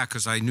for a fact,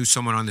 because I knew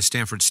someone on the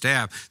Stanford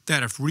staff,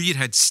 that if Reed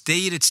had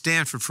stayed at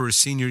Stanford for his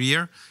senior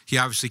year, he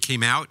obviously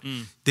came out,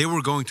 they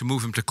were going to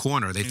move him to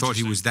corner. They thought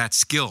he was that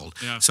skilled.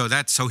 Yeah.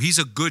 So he's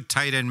a good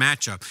tight end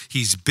matchup.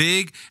 He's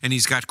big, and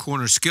he's got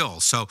corner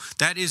skills. So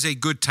that is a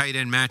good tight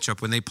end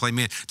matchup when they play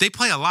man. They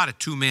play a lot of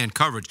two-man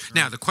coverage. Right.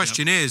 Now, the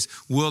question is,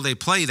 will they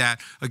play that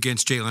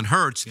against Jalen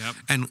Hurts? Yep.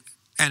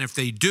 And if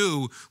they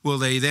do, will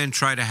they then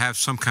try to have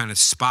some kind of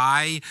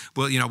spy?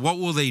 Well, what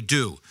will they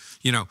do?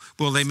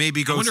 Will they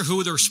maybe go? I wonder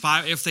who their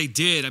spy, if they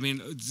did. I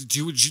mean,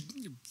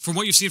 from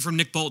what you've seen from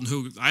Nick Bolton,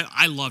 who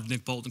I loved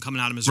Nick Bolton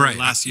coming out of Missouri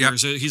last year. Yep.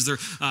 So he's their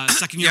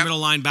second-year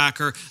middle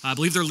linebacker. I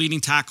believe their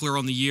leading tackler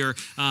on the year.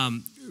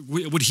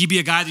 Would he be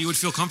a guy that you would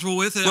feel comfortable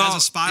with as a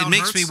spy? It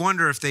makes me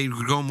wonder if they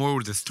would go more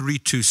with the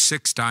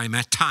 3-2-6 dime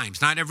at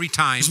times, not every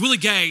time. Because Willie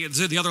Gay,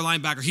 the other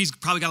linebacker, he's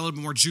probably got a little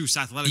bit more juice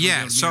athletically.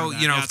 Yeah, so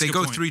if they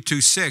go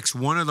 3-2-6,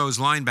 one of those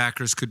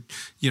linebackers could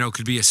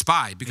be a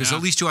spy because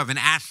at least you have an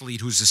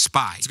athlete who's a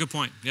spy. That's a good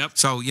point. Yep.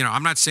 So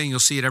I'm not saying you'll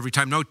see it every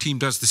time. No team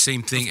does the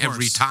same thing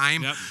every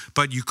time,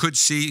 but you could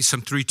see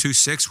some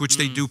 3-2-6, which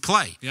they do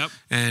play. Yep.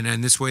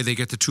 And this way they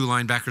get the two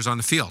linebackers on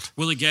the field.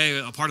 Willie Gay,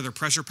 a part of their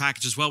pressure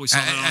package as well. We saw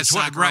that on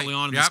sack early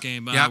on in this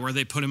game, where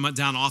they put him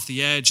down off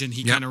the edge and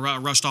he kind of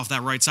rushed off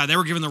that right side. They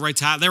were giving the right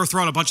tackle. They were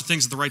throwing a bunch of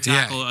things at the right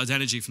tackle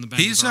energy from the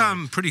bench. He's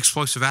pretty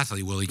explosive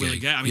athlete, Willie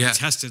Gay. I mean, he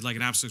tested like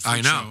an absolute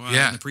freak show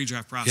in the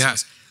pre-draft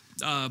process.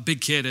 Big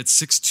kid at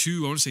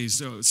 6'2". I want to say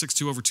he's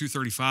 6'2", over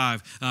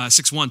 235, 6'1",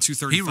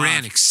 235. He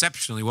ran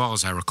exceptionally well,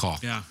 as I recall.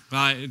 Yeah.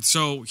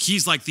 So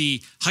he's like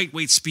the height,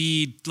 weight,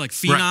 speed, like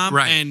phenom.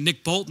 Right. And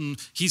Nick Bolton,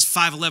 he's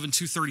 5'11",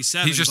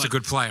 237. He's just a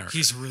good player.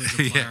 He's a really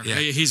good player.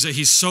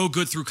 He's so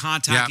good through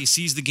contact. Yeah. He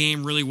sees the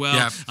game really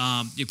well.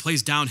 Yeah. He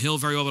plays downhill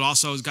very well, but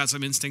also has got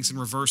some instincts in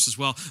reverse as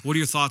well. What are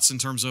your thoughts in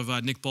terms of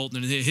Nick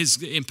Bolton and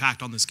his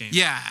impact on this game?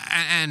 Yeah,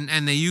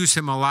 and they use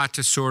him a lot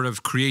to sort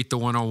of create the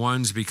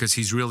 101s because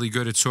he's really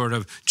good at sort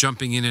of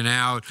jumping in and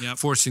out,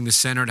 forcing the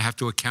center to have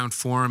to account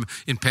for him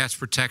in pass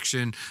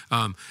protection.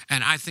 And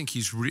I think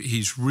he's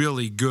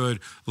really good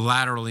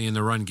laterally in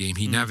the run game.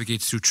 He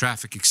navigates through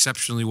traffic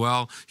exceptionally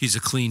well. He's a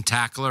clean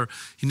tackler.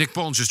 Nick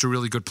Bolton's just a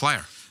really good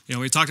player.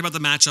 We talked about the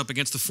matchup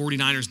against the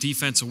 49ers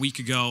defense a week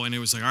ago, and it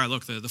was like, all right,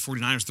 look, the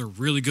 49ers, they're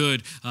really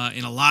good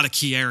in a lot of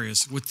key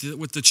areas. With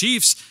the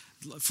Chiefs,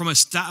 from a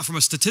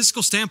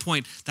statistical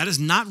standpoint, that has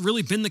not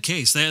really been the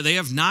case. They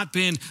have not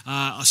been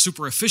a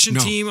super efficient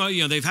team.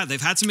 They've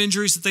had some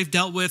injuries that they've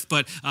dealt with,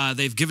 but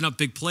they've given up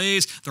big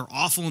plays. They're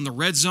awful in the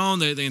red zone.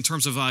 They in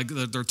terms of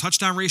their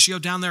touchdown ratio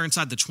down there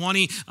inside the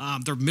 20.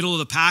 They're middle of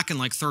the pack in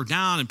like third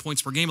down and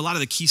points per game. A lot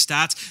of the key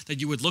stats that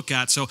you would look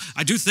at. So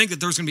I do think that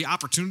there's going to be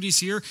opportunities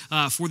here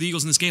for the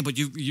Eagles in this game, but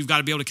you've got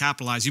to be able to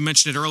capitalize. You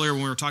mentioned it earlier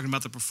when we were talking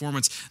about the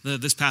performance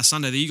this past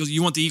Sunday.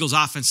 You want the Eagles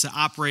offense to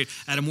operate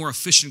at a more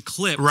efficient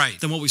clip. Right.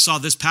 Than what we saw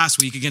this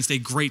past week against a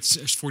great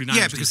 49ers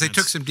because defense. they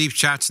took some deep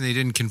shots and they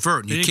didn't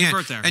convert. You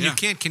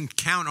can't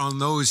count on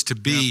those to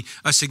be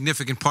a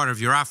significant part of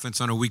your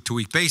offense on a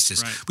week-to-week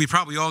basis. Right. We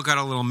probably all got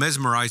a little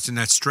mesmerized in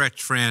that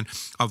stretch, Fran,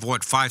 of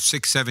 5,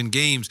 6, 7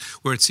 games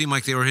where it seemed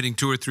like they were hitting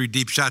 2 or 3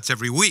 deep shots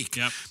every week.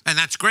 Yep. And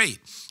that's great.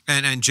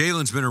 And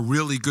Jalen's been a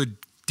really good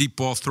deep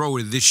ball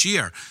thrower this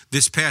year.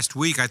 This past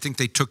week, I think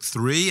they took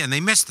 3 and they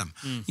missed them.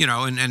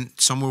 And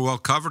some were well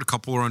covered, a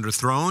couple were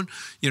underthrown.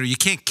 You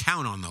can't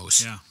count on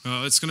those.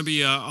 Yeah, it's going to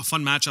be a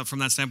fun matchup from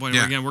that standpoint.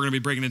 And again, we're going to be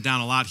breaking it down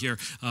a lot here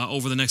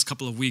over the next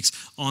couple of weeks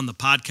on the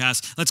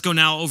podcast. Let's go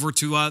now over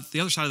to the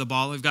other side of the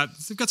ball. They've got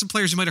some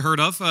players you might have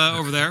heard of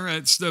over there.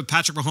 It's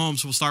Patrick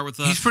Mahomes. We'll start with.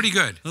 He's pretty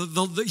good.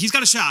 He's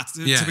got a shot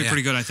to be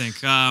pretty good, I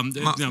think.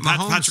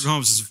 Patrick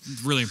Mahomes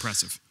is really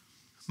impressive.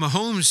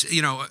 Mahomes,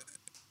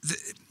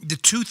 the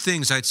two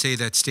things I'd say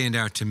that stand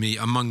out to me,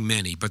 among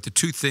many, but the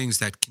two things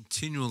that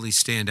continually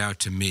stand out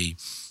to me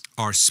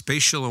are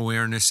spatial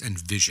awareness and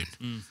vision.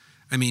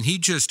 I mean, he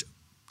just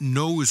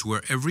knows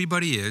where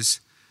everybody is.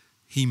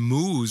 He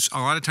moves. A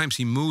lot of times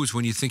he moves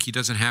when you think he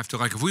doesn't have to.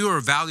 Like if we were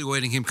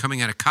evaluating him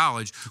coming out of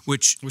college,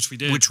 which we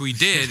did,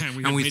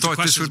 and we thought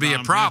this would be a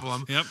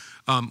problem,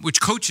 which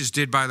coaches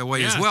did, by the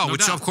way, as well,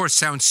 which of course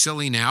sounds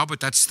silly now, but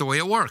that's the way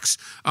it works.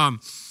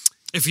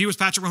 If he was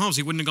Patrick Mahomes,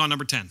 he wouldn't have gone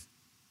number 10.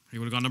 He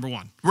would have gone number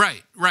 1.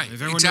 Right.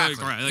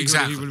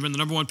 Exactly. He would have been the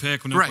number 1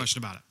 pick, no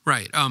question about it.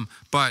 Right.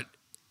 But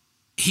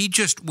he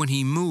just, when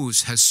he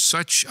moves, has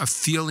such a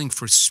feeling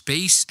for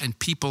space and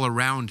people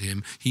around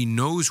him. He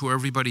knows where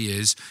everybody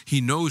is.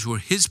 He knows where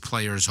his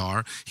players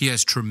are. He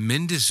has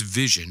tremendous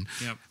vision.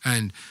 Yep.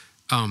 And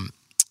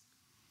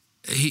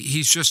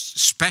he's just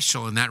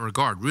special in that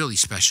regard, really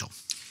special.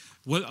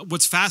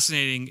 What's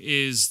fascinating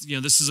is,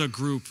 this is a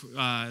group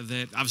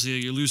that obviously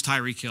you lose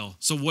Tyreek Hill.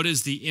 So what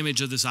is the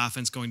image of this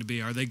offense going to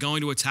be? Are they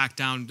going to attack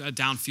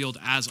downfield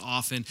as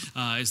often?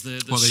 Is the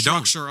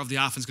structure of the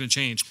offense going to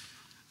change?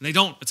 They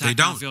don't attack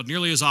downfield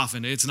nearly as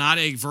often. It's not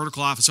a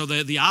vertical offense. So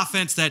the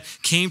offense that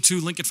came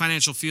to Lincoln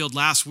Financial Field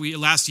last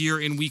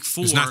year in Week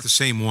 4 is not the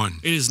same one.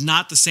 It is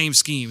not the same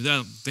scheme.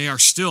 They are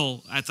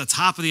still at the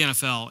top of the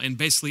NFL in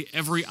basically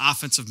every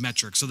offensive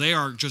metric. So they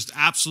are just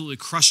absolutely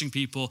crushing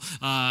people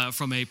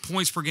from a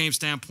points per game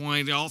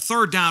standpoint.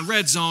 Third down,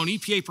 red zone,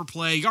 EPA per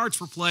play, yards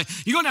per play.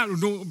 You go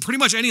down, pretty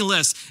much any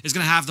list is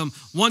going to have them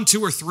 1, 2,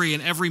 or 3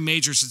 in every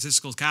major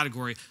statistical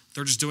category.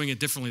 They're just doing it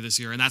differently this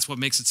year, and that's what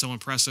makes it so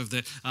impressive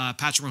that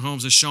Patrick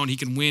Mahomes has shown he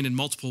can win in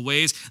multiple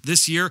ways.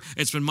 This year,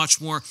 it's been much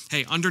more,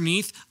 hey,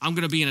 underneath, I'm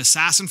going to be an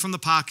assassin from the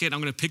pocket.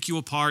 I'm going to pick you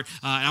apart,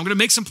 and I'm going to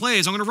make some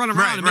plays. I'm going to run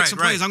around and make some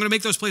plays. I'm going to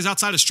make those plays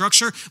outside of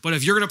structure, but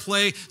if you're going to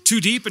play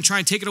too deep and try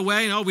and take it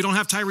away, we don't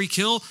have Tyreek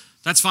Hill,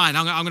 that's fine.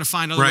 I'm going to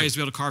find other ways to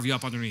be able to carve you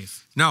up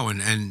underneath. No,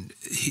 and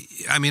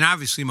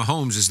obviously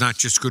Mahomes is not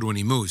just good when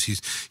he moves.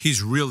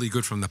 He's really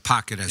good from the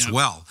pocket as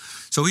well.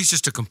 So he's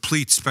just a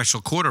complete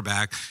special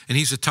quarterback, and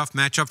he's a tough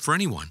matchup for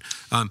anyone.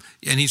 And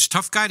he's a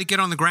tough guy to get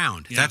on the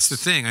ground. Yes. That's the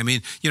thing.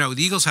 The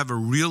Eagles have a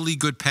really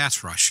good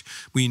pass rush.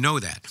 We know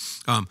that.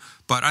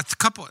 But a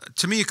couple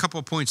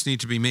of points need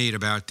to be made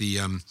about the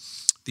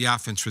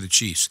offense for the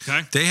Chiefs.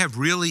 Okay. They have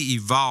really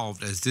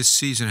evolved as this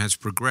season has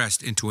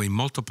progressed into a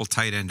multiple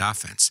tight end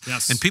offense.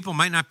 Yes. And people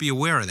might not be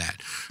aware of that.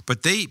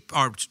 But they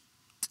are,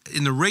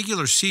 in the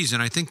regular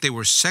season, I think they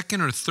were second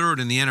or third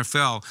in the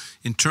NFL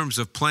in terms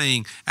of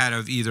playing out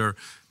of either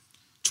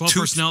 12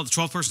 personnel.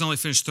 12 personnel, they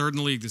finished third in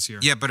the league this year.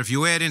 Yeah, but if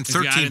you add in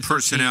 13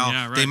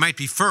 personnel, they might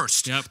be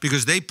first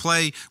because they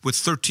play with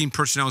 13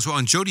 personnel as well.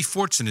 And Jody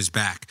Fortson is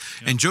back.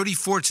 Yep. And Jody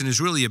Fortson is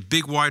really a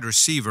big wide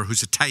receiver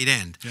who's a tight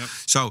end. Yep.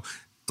 So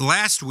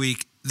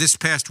this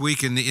past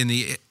week in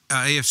the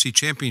AFC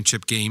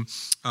Championship game,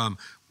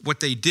 what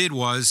they did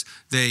was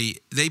they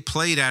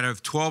played out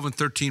of 12 and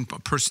 13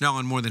 personnel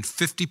on more than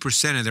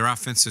 50% of their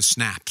offensive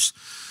snaps.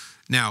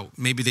 Now,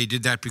 maybe they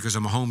did that because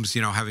of Mahomes,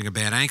 having a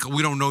bad ankle.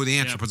 We don't know the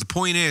answer. But the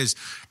point is,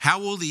 how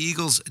will the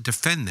Eagles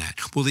defend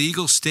that? Will the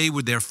Eagles stay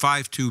with their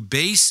 5-2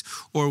 base,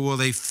 or will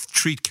they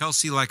treat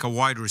Kelsey like a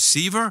wide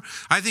receiver?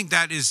 I think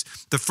that is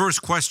the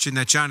first question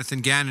that Jonathan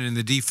Gannon and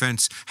the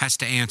defense has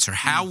to answer.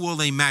 How will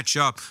they match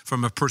up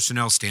from a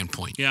personnel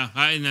standpoint? Yeah,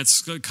 and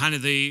that's kind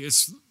of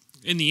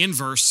in the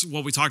inverse,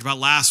 what we talked about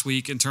last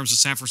week in terms of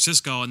San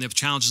Francisco and the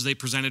challenges they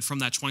presented from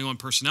that 21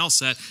 personnel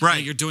set.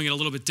 Right. You're doing it a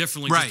little bit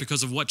differently just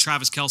because of what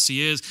Travis Kelce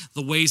is,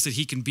 the ways that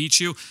he can beat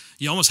you.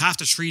 You almost have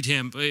to treat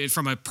him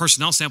from a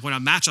personnel standpoint, a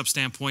matchup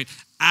standpoint,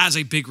 as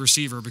a big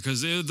receiver,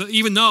 because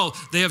even though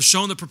they have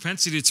shown the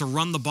propensity to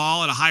run the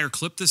ball at a higher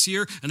clip this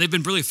year, and they've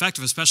been really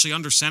effective, especially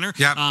under center,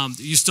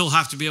 you still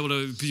have to be able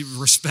to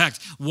respect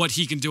what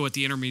he can do at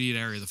the intermediate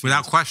area of the field.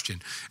 Without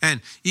question.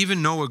 And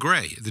even Noah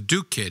Gray, the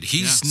Duke kid,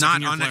 he's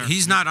not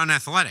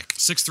unathletic.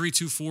 6'3",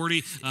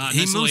 240.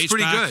 He moves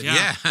pretty good,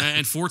 yeah.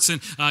 And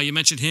Fortson, you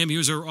mentioned him. He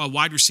was a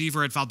wide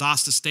receiver at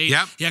Valdosta State.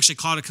 Yep. He actually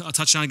caught a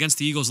touchdown against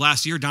the Eagles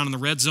last year down in the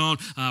red zone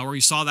where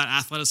you saw that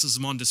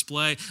athleticism on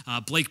display.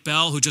 Blake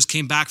Bell, who just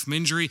came back from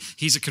injury.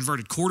 He's a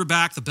converted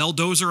quarterback, the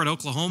Belldozer at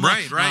Oklahoma.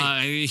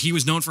 Right. He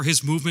was known for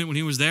his movement when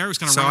he was there. He was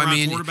kind of run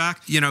around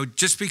quarterback.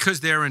 Just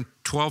because they're in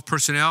 12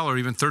 personnel or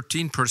even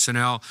 13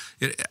 personnel,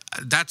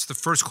 that's the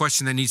first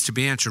question that needs to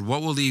be answered.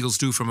 What will the Eagles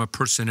do from a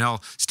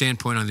personnel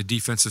standpoint on the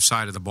defensive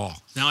side of the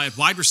ball? Now, at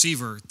wide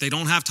receiver, they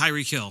don't have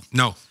Tyreek Hill.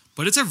 No.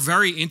 But it's a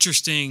very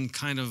interesting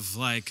kind of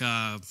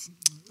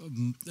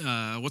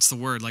what's the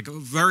word? Like a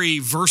very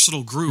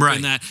versatile group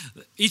in that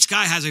each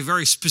guy has a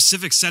very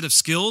specific set of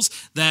skills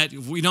that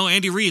we know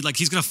Andy Reid,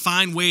 he's going to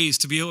find ways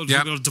to be able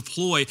to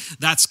deploy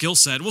that skill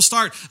set. We'll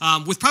start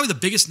with probably the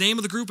biggest name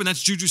of the group, and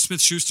that's Juju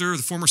Smith-Schuster,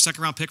 the former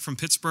second-round pick from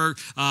Pittsburgh,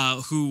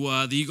 who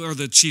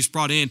the Chiefs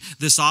brought in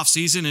this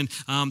offseason,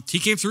 and he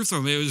came through for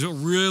them. It was a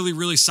really,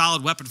 really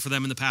solid weapon for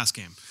them in the pass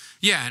game.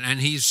 Yeah, and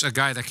he's a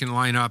guy that can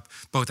line up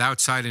both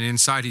outside and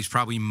inside. He's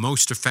probably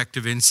most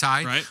effective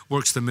inside. Right.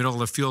 Works the middle of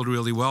the field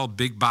really well.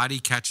 Big body,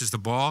 catches the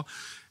ball.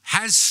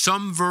 Has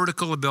some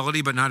vertical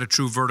ability, but not a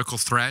true vertical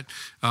threat.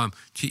 I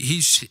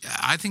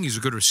think he's a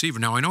good receiver.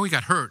 Now, I know he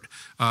got hurt,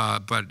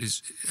 but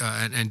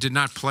and did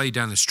not play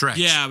down the stretch.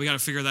 Yeah, we got to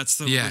figure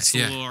that's a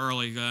little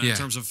early in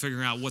terms of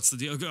figuring out what's the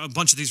deal. A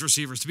bunch of these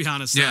receivers, to be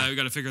honest, we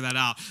got to figure that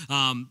out.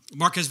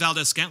 Marquez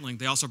Valdez-Scantling,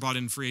 they also brought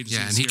in free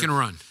agency. Yeah, and he can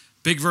run.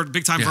 Big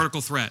time vertical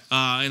threat,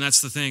 and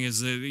that's the thing is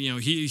that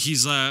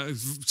he's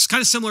it's kind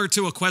of similar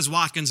to a Quez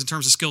Watkins in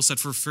terms of skill set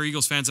for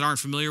Eagles fans that aren't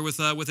familiar with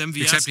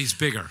MVS. Except he's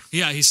bigger.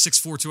 Yeah, he's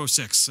 6'4",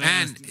 206.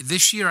 And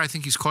this year, I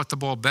think he's caught the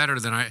ball better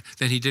than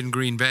he did in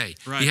Green Bay.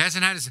 Right. He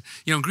hasn't had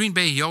in Green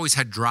Bay he always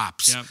had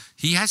drops. Yep.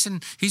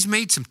 He's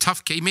made some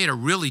tough. He made a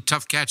really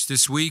tough catch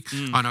this week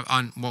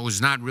on what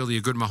was not really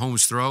a good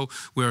Mahomes throw,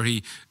 where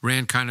he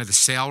ran kind of the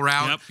sail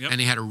route and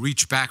he had to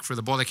reach back for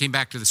the ball. They came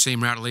back to the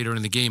same route later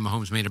in the game.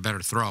 Mahomes made a better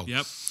throw.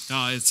 Yep.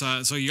 It's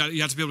so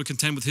you have to be able to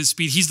contend with his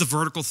speed. He's the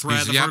vertical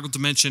threat, vertical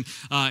dimension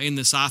in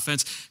this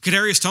offense.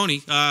 Kadarius Toney,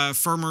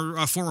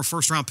 former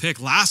first-round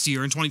pick last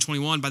year in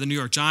 2021 by the New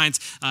York Giants.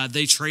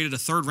 They traded a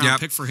third-round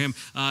pick for him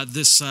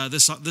this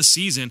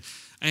season.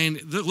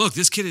 And look,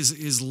 this kid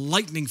is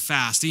lightning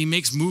fast. He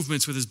makes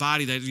movements with his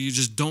body that you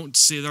just don't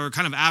see. They're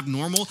kind of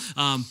abnormal.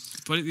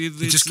 But he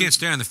just can't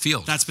stay on the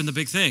field. That's been the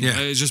big thing.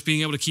 Is just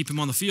being able to keep him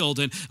on the field.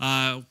 And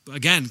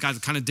again, got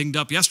kind of dinged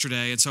up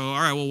yesterday. And so, all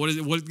right, well, what's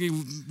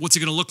it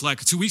going to look like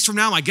 2 weeks from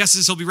now? My guess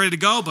is he'll be ready to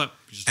go, but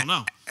you just don't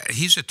know.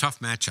 He's a tough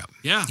matchup.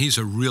 Yeah. He's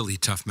a really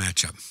tough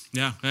matchup.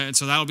 Yeah, and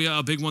so that'll be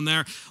a big one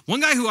there. One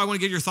guy who I want to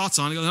get your thoughts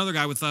on, another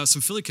guy with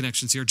some Philly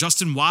connections here,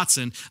 Justin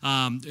Watson,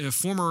 a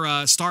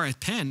former star at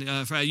Penn,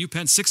 at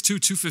UPenn, 6'2",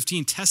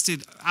 215,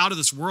 tested out of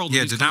this world.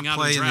 Yeah, did not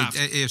play in the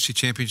AFC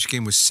Championship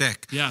game, was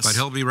sick. Yes. But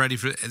he'll be ready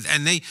for it.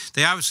 And they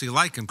obviously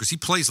like him because he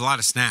plays a lot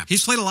of snaps.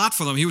 He's played a lot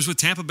for them. He was with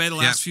Tampa Bay the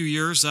last few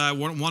years,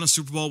 won a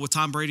Super Bowl with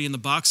Tom Brady and the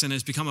Bucs, and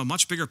has become a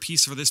much bigger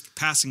piece for this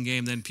passing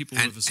game than people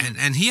would have assumed.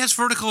 And he has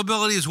vertical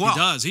ability as well. He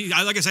does.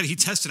 Like I said, he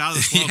tested out of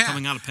this world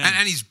coming out of Penn.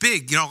 And he's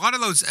big. You know, a lot of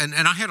those, and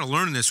I had to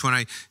learn this when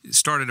I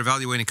started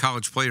evaluating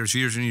college players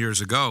years and years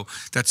ago,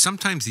 that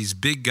sometimes these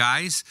big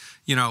guys,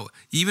 you know,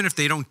 even if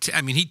they don't,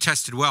 he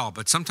tested well,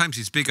 but sometimes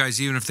these big guys,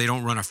 even if they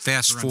don't run a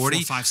fast 40,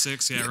 4, 5,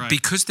 6, right.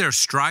 Because their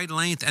stride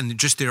length and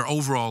just their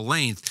overall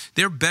length,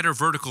 they're better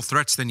vertical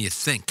threats than you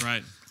think.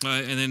 Right.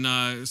 And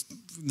then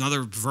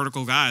another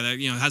vertical guy that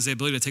has the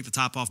ability to take the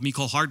top off,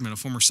 Mecole Hardman, a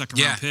former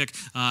second-round pick.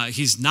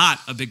 He's not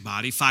a big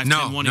body,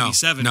 5'10",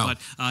 187, but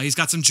he's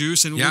got some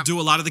juice and will do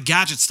a lot of the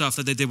gadget stuff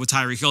that they did with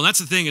Tyreek Hill. And that's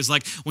the thing is,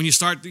 like, when you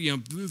start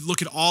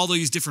look at all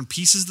these different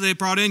pieces that they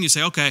brought in, you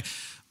say, okay,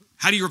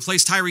 how do you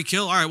replace Tyreek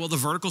Hill? All right, well, the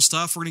vertical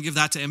stuff, we're going to give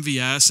that to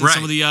MVS.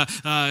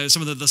 And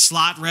some of the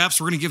slot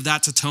reps, we're going to give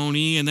that to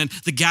Toney. And then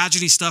the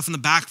gadgety stuff in the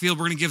backfield,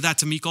 we're going to give that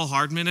to Mecole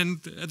Hardman. And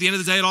at the end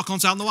of the day, it all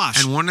comes out in the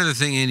wash. And one of the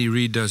things Andy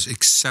Reid does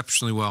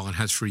exceptionally well and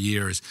has for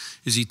years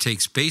is he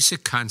takes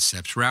basic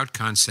concepts, route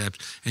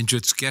concepts, and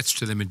just gets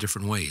to them in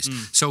different ways.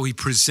 So he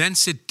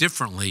presents it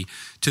differently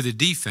to the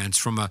defense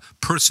from a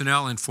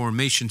personnel and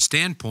formation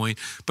standpoint,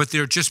 but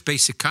they're just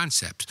basic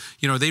concepts.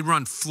 They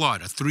run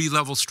flood, a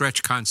 3-level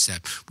stretch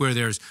concept, where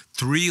there's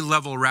 3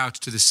 level routes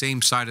to the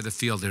same side of the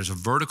field. There's a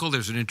vertical,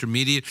 there's an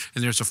intermediate,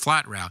 and there's a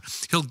flat route.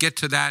 He'll get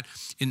to that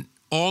in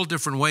all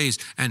different ways,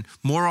 and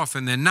more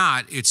often than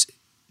not, it's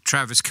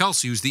Travis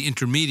Kelce who's the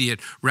intermediate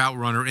route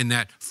runner in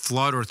that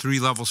flood or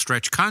 3-level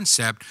stretch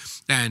concept,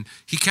 and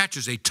he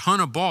catches a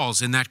ton of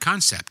balls in that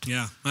concept.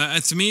 Yeah,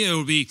 to me,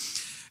 it'll be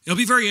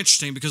very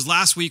interesting because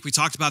last week we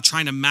talked about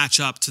trying to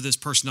match up to this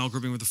personnel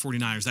grouping with the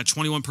 49ers, that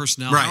 21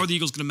 personnel. Right. How are the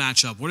Eagles going to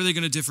match up? What are they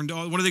going to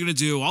What are they going to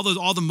do?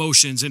 All the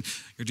motions, and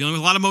you're dealing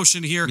with a lot of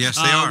motion here. Yes,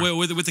 they are.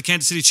 With the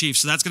Kansas City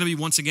Chiefs. So that's going to be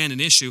once again an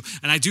issue.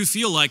 And I do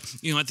feel like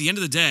at the end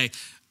of the day,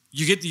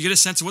 you get a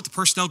sense of what the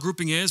personnel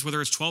grouping is, whether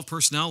it's 12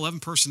 personnel,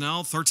 11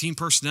 personnel, 13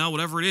 personnel,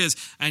 whatever it is,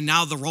 and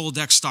now the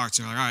Rolodex starts.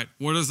 You're like, all right,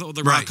 what are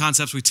the route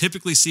concepts we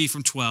typically see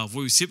from 12,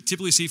 what we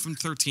typically see from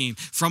 13,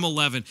 from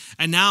 11,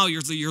 and now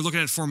you're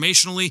looking at it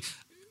formationally.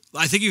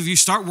 I think if you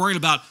start worrying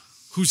about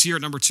who's here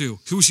at number 2,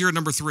 who's here at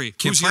number 3,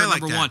 who's here at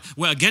number 1,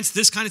 well, against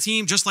this kind of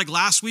team, just like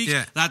last week,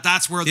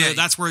 that's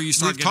where you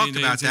start getting into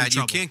trouble. We've talked about that.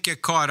 You can't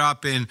get caught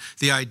up in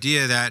the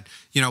idea that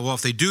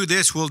if they do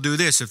this, we'll do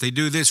this. If they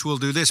do this, we'll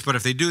do this. But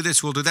if they do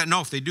this, we'll do that.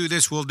 No, if they do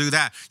this, we'll do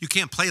that. You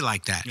can't play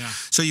like that. Yeah.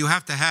 So you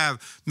have to have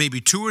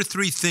maybe 2 or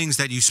 3 things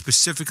that you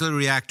specifically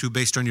react to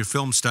based on your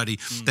film study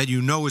that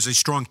is a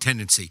strong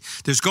tendency.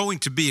 There's going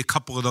to be a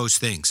couple of those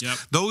things. Yep.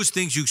 Those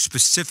things you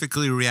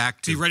specifically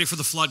react to. Be ready for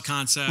the flood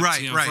concept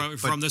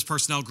from this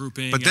personnel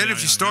grouping. But then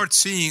if you start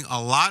seeing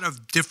a lot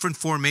of different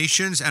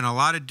formations and a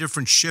lot of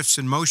different shifts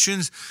and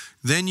motions,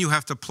 then you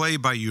have to play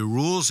by your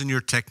rules and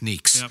your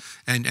techniques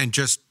and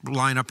just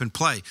line up and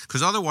play.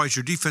 Because otherwise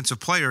your defensive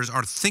players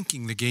are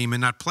thinking the game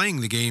and not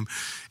playing the game,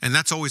 and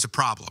that's always a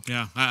problem.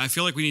 Yeah, I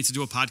feel like we need to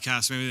do a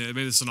podcast.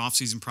 Maybe it's an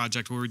off-season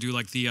project where we do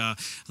like the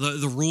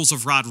rules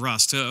of Rod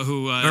Rust,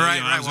 who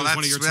was one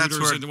of your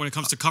tutors when it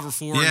comes to cover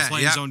 4 and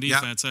playing zone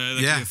defense. That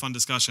could be a fun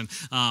discussion.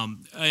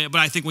 But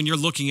I think when you're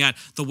looking at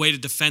the way to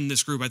defend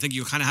this group, I think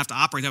you kind of have to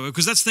operate that way.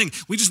 Because that's the thing.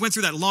 We just went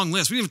through that long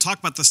list. We didn't even talk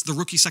about the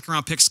rookie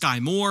second-round pick, Sky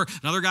Moore,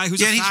 another guy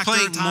who's he's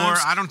playing more.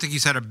 I don't think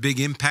he's had a big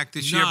impact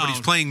this year, but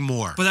he's playing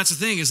more. But that's the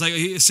thing is, like,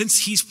 since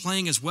he's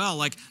playing as well,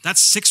 like, that's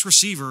 6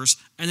 receivers,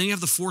 and then you have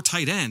the 4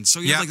 tight ends.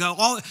 So you have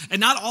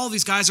not all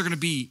these guys are going to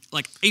be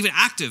like even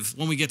active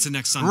when we get to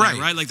next Sunday,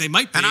 right? Like they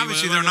might be, and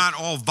obviously they're not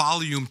all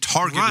volume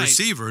target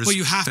receivers. But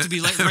you have to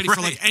be ready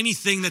for like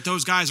anything that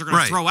those guys are going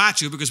to throw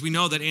at you, because we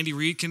know that Andy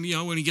Reid can,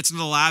 when he gets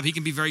into the lab, he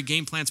can be very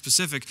game plan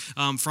specific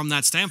from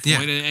that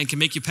standpoint and can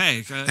make you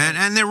pay.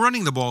 And they're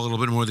running the ball a little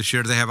bit more this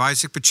year. They have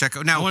Isaac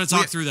Pacheco. Now I want to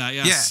talk through that.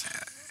 Yes. Yeah.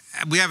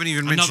 We haven't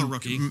even mentioned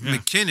rookie.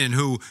 McKinnon,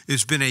 who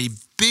has been a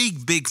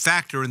big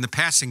factor in the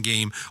passing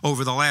game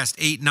over the last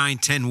 8, 9,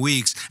 10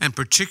 weeks, and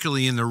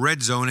particularly in the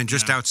red zone and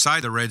just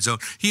outside the red zone.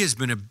 He has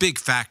been a big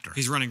factor.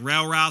 He's running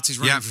rail routes. He's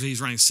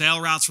running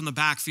sail routes from the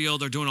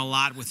backfield. They're doing a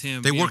lot with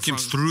him. They work him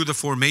through the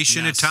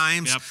formation at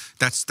times. Yep.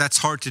 That's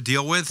hard to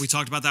deal with. We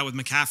talked about that with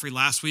McCaffrey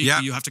last week.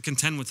 Yep. You have to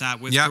contend with that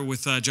with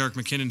Jerick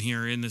McKinnon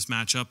here in this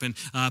matchup. And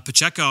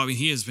Pacheco, I mean,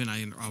 he has been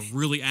a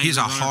really angry He's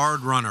a runner.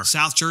 hard runner.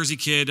 South Jersey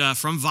kid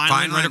from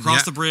Vineland, right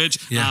across the bridge.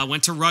 Yeah.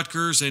 Went to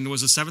Rutgers and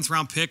was a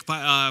 7th-round pick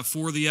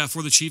for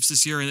the Chiefs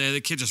this year. And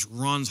the kid just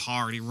runs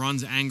hard. He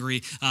runs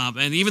angry.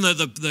 And even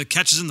the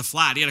catches in the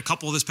flat, he had a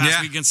couple this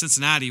past week against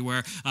Cincinnati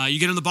where you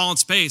get him the ball in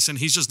space and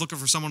he's just looking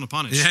for someone to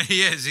punish. Yeah,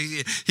 he is.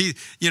 He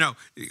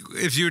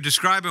if you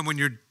describe him when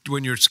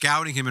you're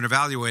scouting him and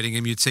evaluating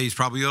him, you'd say he's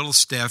probably a little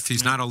stiff.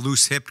 He's not a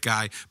loose-hipped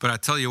guy, but I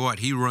tell you what,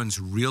 he runs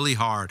really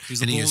hard. He's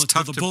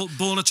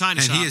bull in a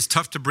china shop. And he is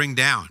tough to bring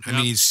down. I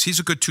mean, he's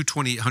a good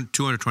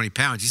 220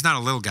 pounds. He's not a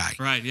little guy.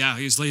 Right, yeah.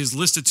 He's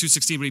listed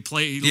 216,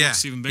 but he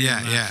looks even bigger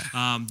than that.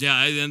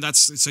 And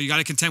that's so you got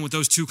to contend with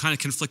those two kind of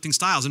conflicting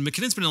styles. And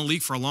McKinnon's been in the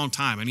league for a long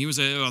time, and he was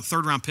a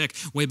 3rd-round pick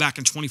way back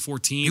in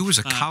 2014. He was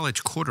a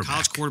college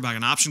quarterback.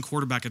 An option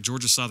quarterback at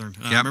Georgia Southern.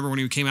 I remember when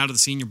he came out of the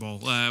Senior Bowl,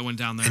 went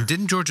down there. And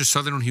didn't Georgia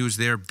Southern, when he was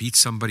there, beat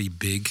somebody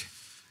big?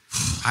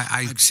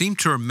 I seem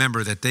to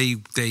remember that they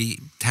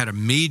had a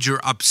major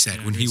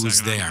upset when he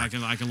was there. I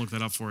can look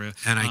that up for you.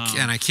 And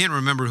I can't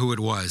remember who it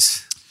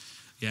was.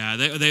 Yeah,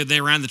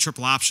 they ran the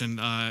triple option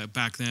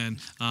back then.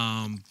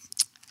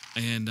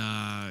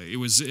 He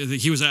was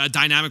a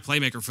dynamic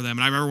playmaker for them.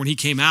 And I remember when he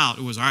came out,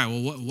 it was, all right,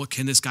 well, what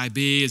can this guy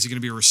be? Is he going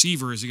to be a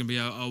receiver? Is he going to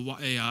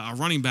be a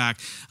running back?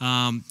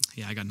 I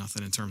got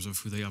nothing in terms of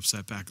who they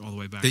upset all the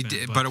way back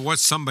then. But it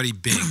was somebody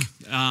big.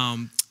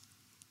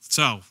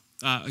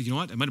 You know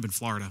what? It might have been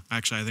Florida.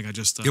 Actually, I think I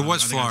just... it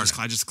was Florida.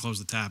 I just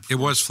closed the tab. It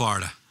was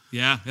Florida.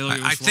 Yeah,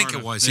 I think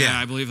it was. Yeah,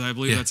 I believe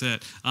that's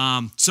it.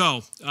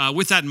 So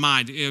with that in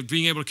mind,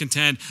 being able to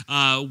contend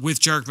with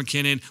Jerick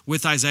McKinnon,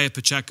 with Isaiah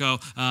Pacheco,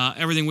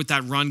 everything with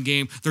that run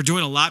game, they're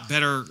doing a lot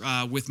better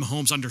with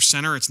Mahomes under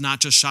center. It's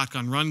not just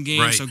shotgun run game.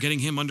 Right. So getting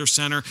him under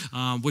center,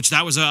 which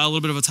that was a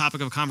little bit of a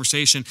topic of a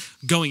conversation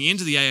going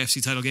into the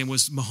AFC title game,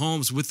 was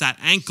Mahomes with that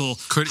ankle.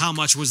 How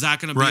much was that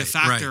going to be a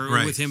factor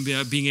with him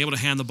being able to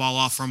hand the ball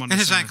off from under center? And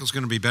his center? ankle's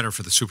going to be better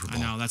for the Super Bowl.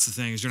 I know that's the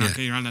thing. Is you're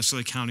not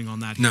necessarily counting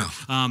on that here.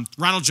 No.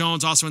 Ronald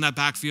Jones also in that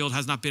backfield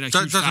has not been a huge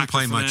doesn't factor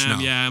play for much. them.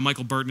 No. Yeah,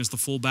 Michael Burton is the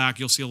fullback.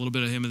 You'll see a little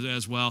bit of him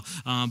as well.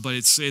 But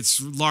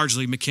it's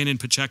largely McKinnon,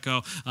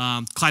 Pacheco,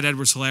 Clyde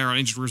Edwards-Helaire on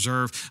injured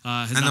reserve.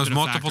 Has and not those been a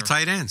multiple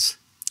factor. tight ends.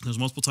 Those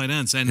multiple tight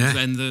ends and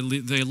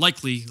the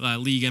likely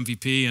league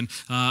MVP and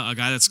a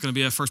guy that's going to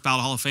be a first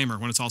ballot Hall of Famer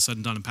when it's all said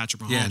and done in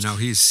Patrick Mahomes. Yeah, no,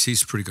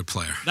 he's a pretty good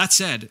player. That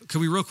said,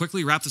 could we real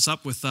quickly wrap this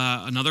up with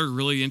another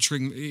really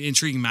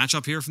intriguing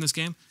matchup here from this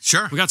game?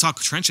 Sure. We got to talk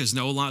trenches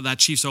and O-line, that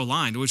Chiefs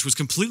O-line, which was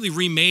completely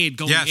remade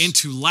going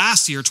into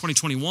last year,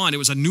 2021. It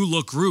was a new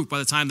look group by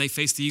the time they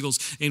faced the Eagles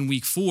in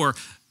Week 4.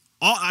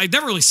 I'd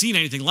never really seen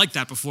anything like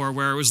that before,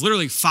 where it was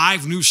literally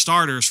 5 new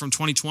starters from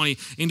 2020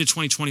 into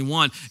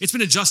 2021. It's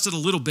been adjusted a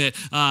little bit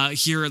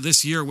here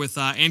this year with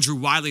Andrew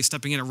Wiley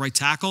stepping in at right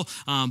tackle,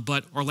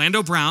 but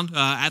Orlando Brown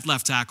at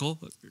left tackle,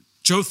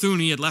 Joe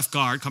Thuney at left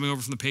guard coming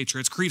over from the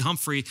Patriots, Creed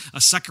Humphrey, a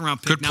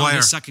 2nd-round pick now in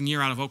his 2nd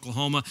year out of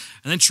Oklahoma,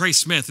 and then Trey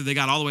Smith, who they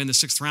got all the way in the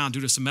 6th round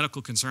due to some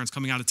medical concerns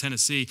coming out of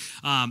Tennessee.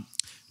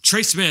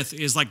 Trey Smith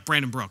is like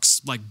Brandon Brooks,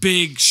 like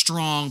big,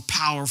 strong,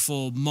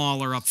 powerful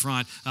mauler up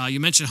front. You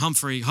mentioned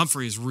Humphrey.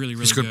 Humphrey is really, really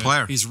good. He's a good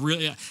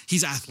player.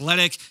 He's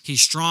athletic.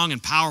 He's strong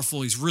and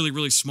powerful. He's really,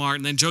 really smart.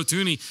 And then Joe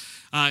Thuney,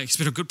 he's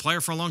been a good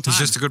player for a long time. He's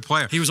just a good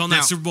player. He was on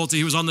that Super Bowl team.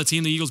 He was on the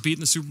team the Eagles beat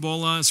in the Super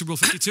Bowl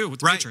 52 with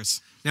the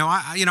Patriots. Now,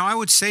 I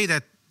would say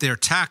that their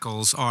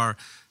tackles are,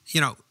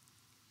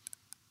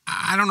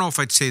 I don't know if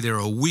I'd say they're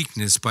a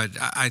weakness, but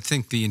I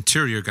think the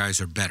interior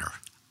guys are better.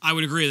 I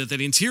would agree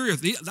that interior,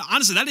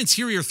 honestly, that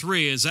interior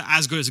 3 is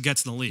as good as it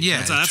gets in the league.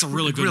 Yeah, that's a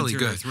really good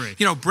interior 3.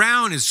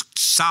 Brown is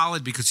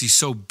solid because he's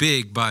so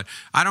big, but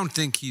I don't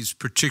think he's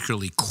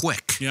particularly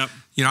quick. Yep.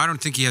 I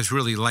don't think he has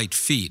really light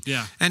feet.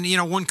 Yeah. And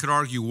one could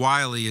argue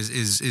Wiley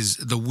is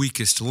the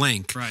weakest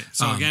link. Right.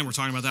 So again, we're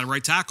talking about that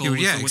right tackle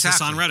with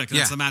Hassan Reddick.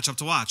 That's the matchup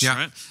to watch.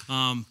 Yeah.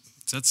 Right.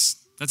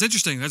 That's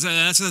interesting.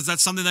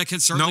 That's something that can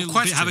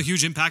certainly have a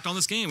huge impact on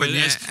this game. But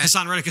as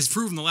Hassan Reddick has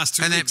proven the last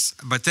 2 weeks.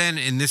 But then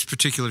in this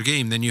particular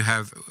game, then you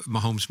have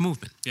Mahomes'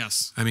 movement.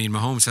 Yes. I mean,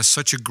 Mahomes has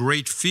such a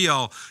great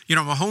feel.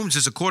 Mahomes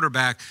is a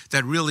quarterback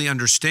that really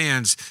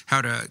understands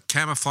how to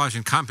camouflage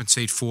and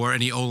compensate for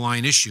any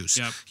O-line issues.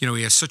 Yep.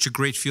 He has such a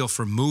great feel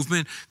for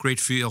movement,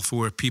 great feel for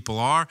where people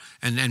are,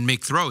 and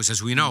make throws.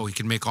 As we know, he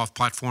can make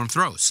off-platform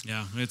throws.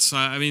 Yeah. It's.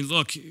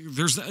 Look,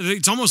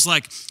 it's almost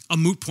like a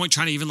moot point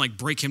trying to even like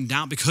break him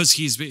down because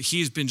he's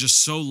been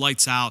just so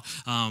lights out.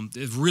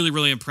 Really,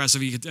 really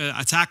impressive. He could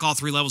attack all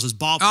 3 levels. His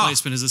ball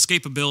placement, his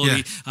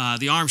escapability,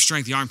 the arm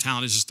strength, the arm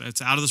talent is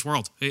it's out of this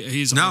world.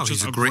 He's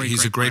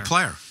a great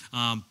player.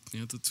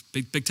 it's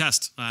a big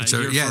test. For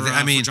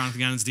Jonathan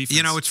Gannon's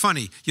defense. It's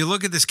funny. You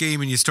look at this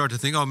game and you start to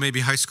think,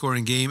 maybe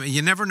high-scoring game.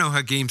 You never know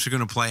how games are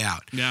going to play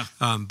out. Yeah.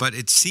 But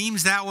it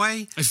seems that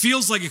way. It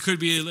feels like it could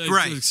be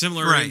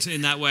similar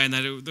in that way, and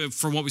that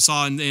from what we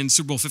saw in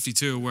Super Bowl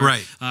 52, where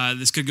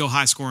this could go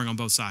high-scoring on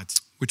both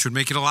sides. Which would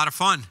make it a lot of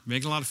fun.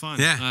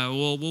 Yeah.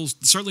 We'll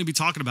certainly be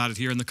talking about it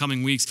here in the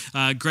coming weeks.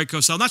 Greg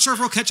Cosell, not sure if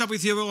we'll catch up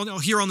with you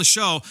here on the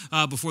show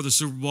before the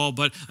Super Bowl,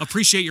 but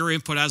appreciate your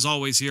input as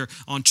always here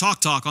on Chalk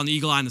Talk on the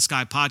Eagle Eye in the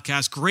Sky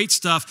podcast. Great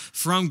stuff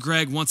from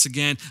Greg once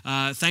again.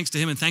 Thanks to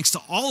him and thanks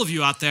to all of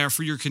you out there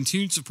for your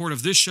continued support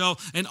of this show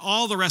and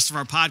all the rest of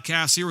our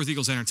podcasts here with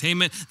Eagles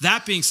Entertainment.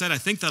 That being said, I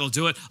think that'll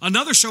do it.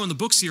 Another show in the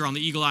books here on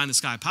the Eagle Eye in the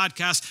Sky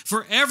podcast.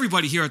 For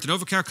everybody here at the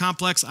NovaCare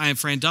Complex, I am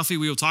Fran Duffy.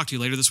 We will talk to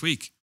you later this week.